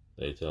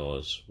 They tell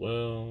us,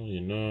 well,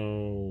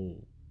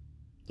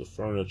 the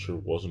furniture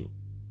wasn't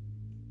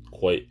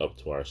quite up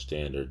to our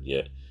standard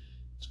yet.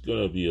 It's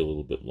going to be a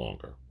little bit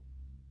longer.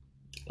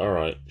 All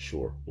right,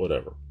 sure,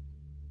 whatever.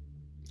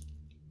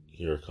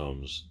 Here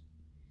comes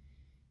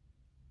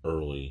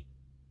early,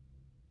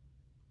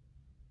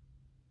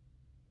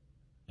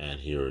 and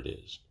here it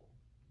is.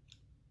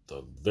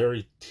 The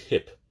very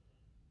tip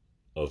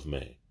of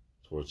May,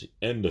 towards the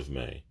end of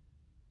May,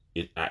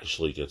 it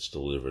actually gets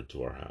delivered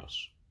to our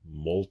house.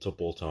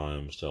 Multiple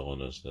times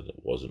telling us that it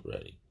wasn't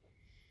ready.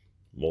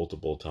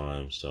 Multiple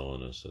times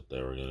telling us that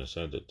they were going to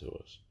send it to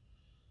us.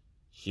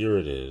 Here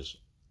it is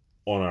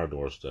on our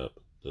doorstep.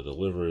 The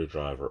delivery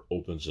driver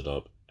opens it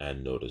up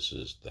and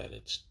notices that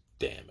it's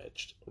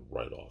damaged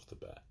right off the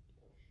bat.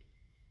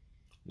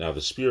 Now,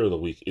 the spear of the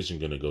week isn't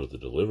going to go to the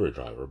delivery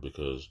driver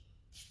because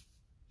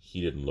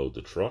he didn't load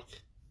the truck.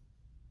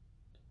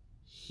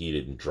 He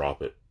didn't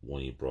drop it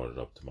when he brought it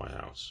up to my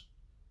house.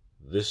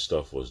 This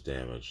stuff was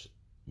damaged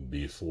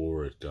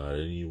before it got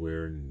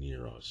anywhere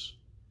near us.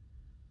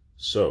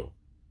 So,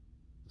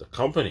 the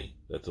company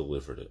that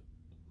delivered it,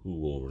 who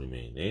will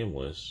remain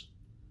nameless,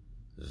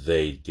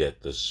 they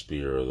get the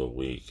spear of the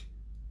week,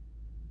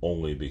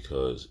 only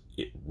because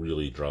it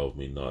really drove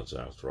me nuts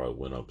after I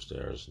went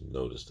upstairs and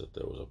noticed that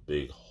there was a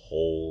big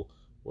hole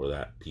where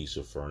that piece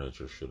of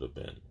furniture should have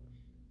been.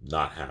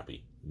 Not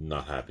happy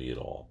at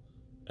all.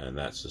 And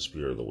that's the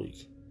spear of the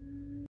week.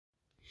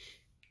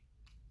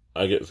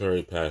 I get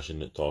very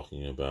passionate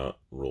talking about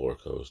roller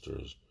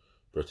coasters,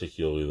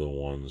 particularly the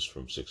ones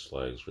from Six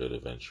Flags Great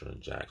Adventure in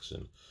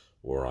Jackson,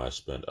 where I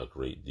spent a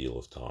great deal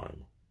of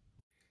time.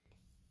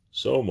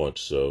 So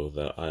much so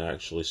that I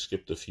actually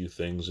skipped a few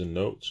things in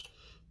notes,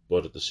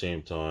 but at the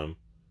same time,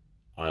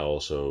 I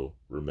also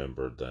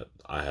remembered that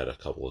I had a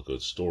couple of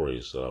good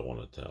stories that I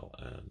want to tell,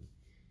 and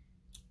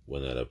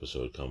when that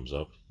episode comes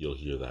up, you'll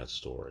hear that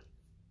story.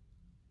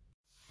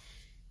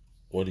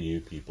 What do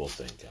you people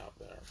think out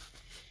there?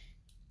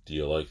 Do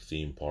you like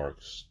theme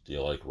parks? Do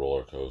you like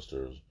roller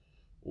coasters?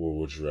 Or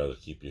would you rather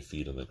keep your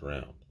feet on the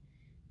ground?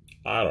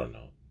 I don't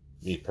know.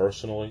 Me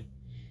personally,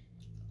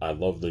 I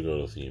love to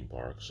go to theme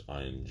parks.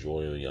 I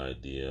enjoy the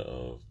idea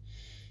of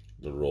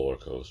the roller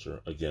coaster.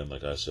 Again,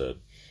 like I said,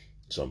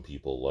 some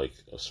people like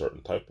a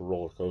certain type of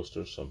roller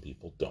coaster, some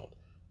people don't.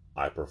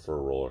 I prefer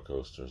roller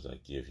coasters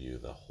that give you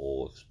the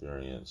whole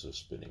experience of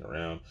spinning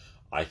around.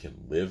 I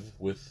can live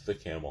with the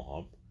camel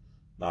hump.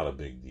 Not a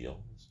big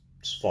deal.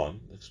 It's fun.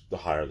 The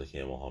higher the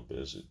camel hump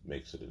is, it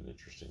makes it an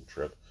interesting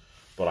trip.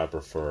 But I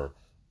prefer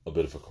a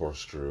bit of a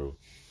corkscrew,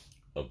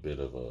 a bit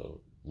of a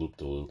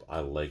loop-de-loop.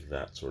 I like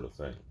that sort of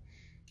thing.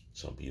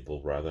 Some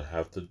people rather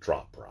have the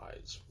drop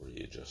rides, where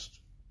you just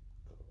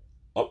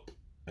go up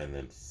and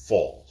then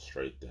fall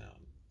straight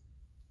down.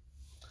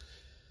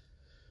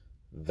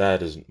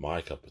 That isn't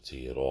my cup of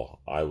tea at all.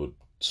 I would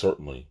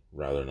certainly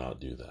rather not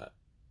do that.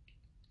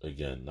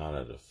 Again, not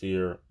out of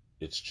fear.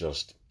 It's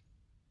just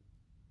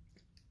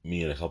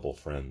me and a couple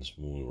friends,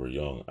 when we were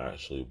young,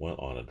 actually went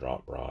on a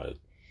drop ride,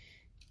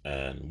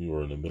 and we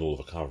were in the middle of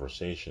a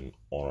conversation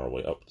on our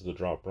way up to the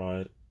drop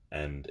ride,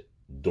 and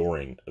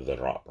during the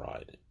drop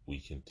ride, we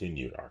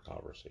continued our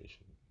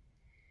conversation.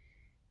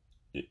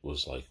 It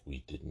was like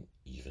we didn't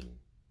even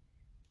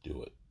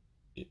do it.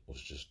 It was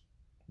just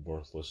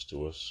worthless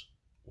to us.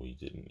 We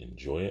didn't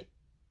enjoy it.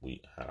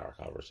 We had our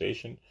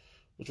conversation,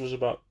 which was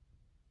about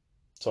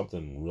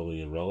something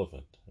really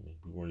irrelevant. I mean,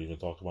 we weren't even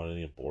talking about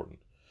anything important.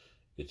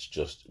 It's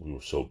just we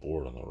were so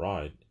bored on the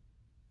ride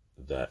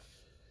that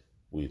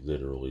we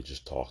literally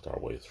just talked our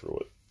way through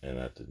it. And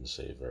that didn't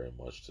say very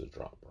much to the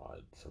drop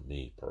ride for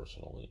me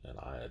personally, and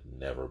I had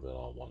never been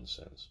on one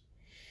since.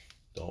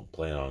 Don't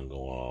plan on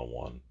going on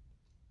one.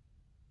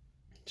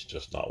 It's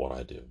just not what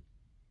I do.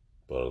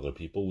 But other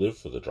people live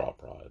for the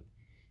drop ride.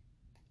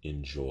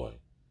 Enjoy.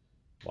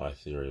 My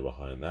theory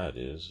behind that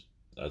is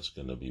that's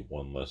going to be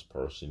one less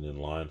person in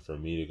line for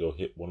me to go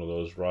hit one of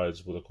those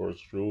rides with a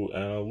corkscrew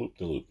and a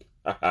loop-de-loop.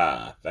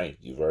 Haha, thank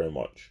you very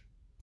much.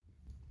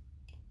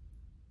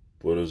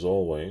 But as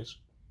always,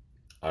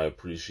 I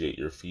appreciate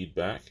your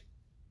feedback.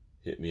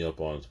 Hit me up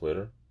on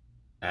Twitter,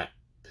 at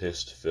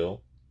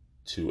PissedPhil,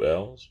 2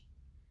 L's.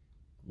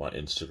 My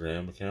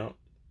Instagram account,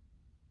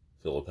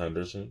 Philip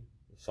Henderson,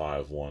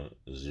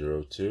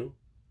 5102.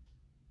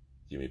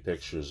 Give me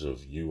pictures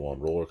of you on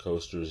roller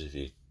coasters if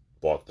you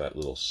bought that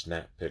little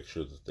snap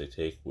picture that they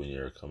take when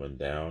you're coming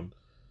down,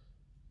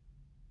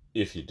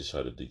 if you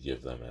decided to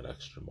give them that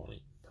extra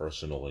money.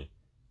 Personally,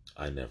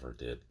 I never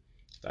did.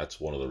 That's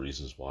one of the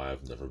reasons why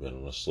I've never been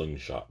on a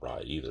slingshot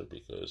ride either,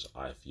 because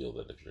I feel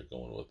that if you're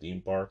going to a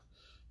theme park,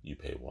 you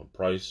pay one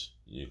price,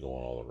 you go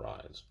on all the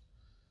rides.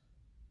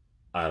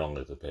 I don't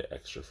like to pay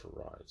extra for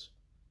rides.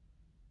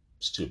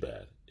 It's too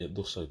bad. It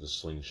looks like the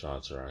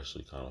slingshots are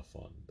actually kind of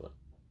fun, but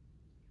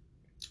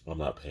I'm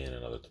not paying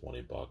another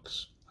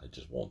 $20. I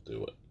just won't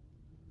do it.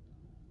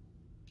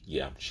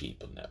 Yeah, I'm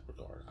cheap in that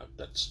regard.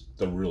 That's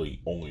the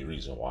really only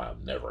reason why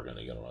I'm never going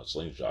to get on a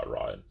slingshot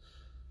ride,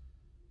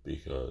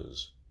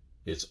 because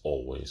it's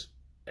always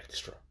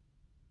extra.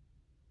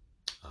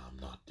 I'm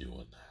not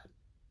doing that.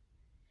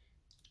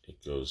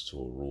 It goes to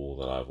a rule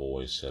that I've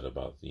always said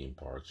about theme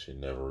parks: you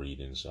never eat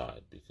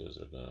inside, because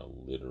they're going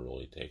to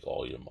literally take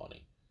all your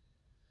money.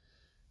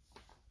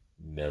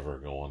 Never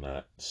go on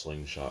that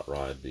slingshot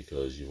ride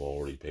because you've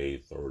already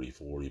paid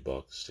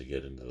 $30-$40 to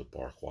get into the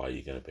park. Why are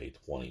you going to pay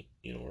 $20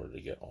 in order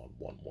to get on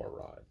one more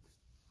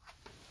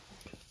ride?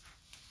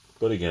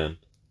 But again,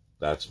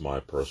 that's my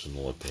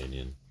personal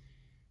opinion,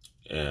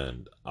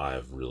 and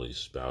I've really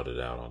spouted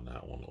out on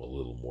that one a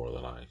little more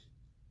than I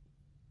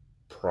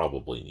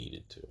probably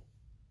needed to.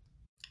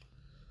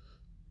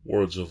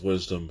 Words of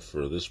wisdom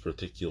for this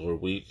particular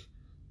week: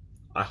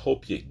 I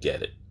hope you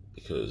get it,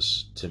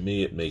 because to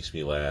me it makes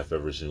me laugh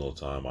every single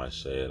time I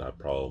say it. I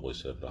probably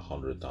said it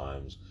 100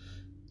 times,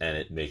 and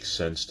it makes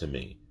sense to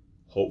me.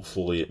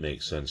 Hopefully it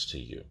makes sense to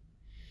you.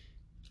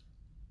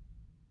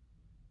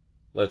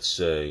 Let's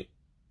say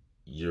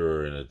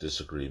you're in a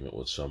disagreement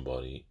with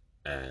somebody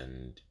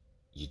and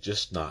you're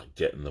just not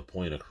getting the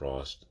point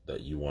across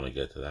that you want to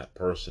get to that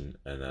person,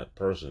 and that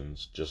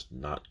person's just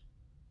not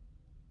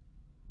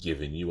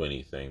giving you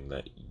anything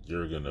that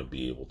you're going to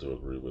be able to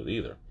agree with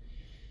either.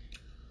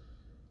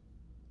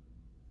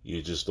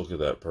 You just look at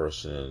that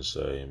person and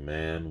say,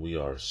 man, we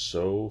are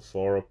so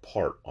far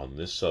apart on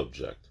this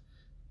subject.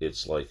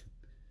 It's like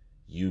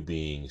you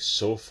being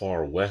so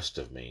far west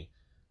of me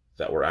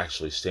that we're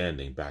actually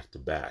standing back to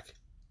back.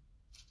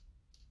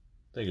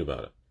 Think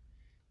about it.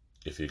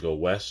 If you go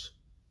west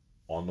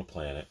on the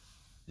planet,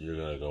 you're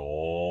going to go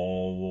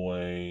all the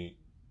way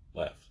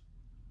left.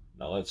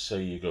 Now let's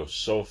say you go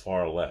so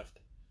far left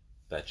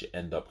that you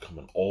end up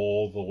coming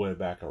all the way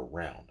back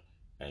around,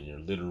 and you're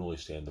literally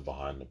standing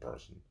behind the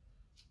person.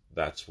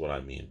 That's what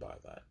I mean by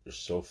that. You're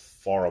so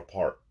far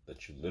apart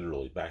that you're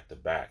literally back to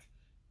back,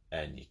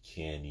 and you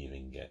can't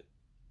even get it.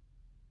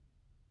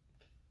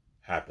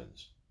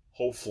 Happens.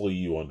 Hopefully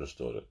you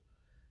understood it.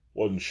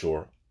 Wasn't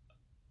sure.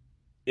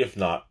 If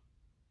not,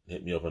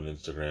 hit me up on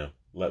Instagram.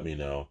 Let me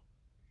know.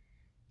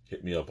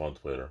 Hit me up on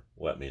Twitter.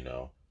 Let me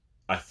know.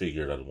 I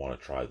figured I'd want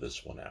to try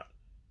this one out.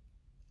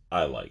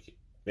 I like it.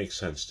 Makes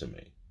sense to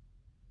me.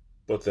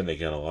 But then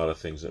again, a lot of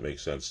things that make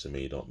sense to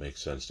me don't make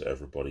sense to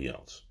everybody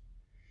else.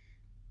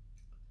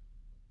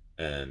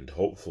 And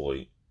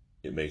hopefully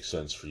it makes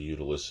sense for you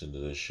to listen to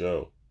this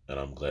show, and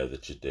I'm glad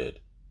that you did.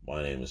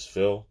 My name is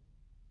Phil,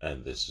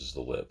 and this is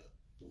The Lib.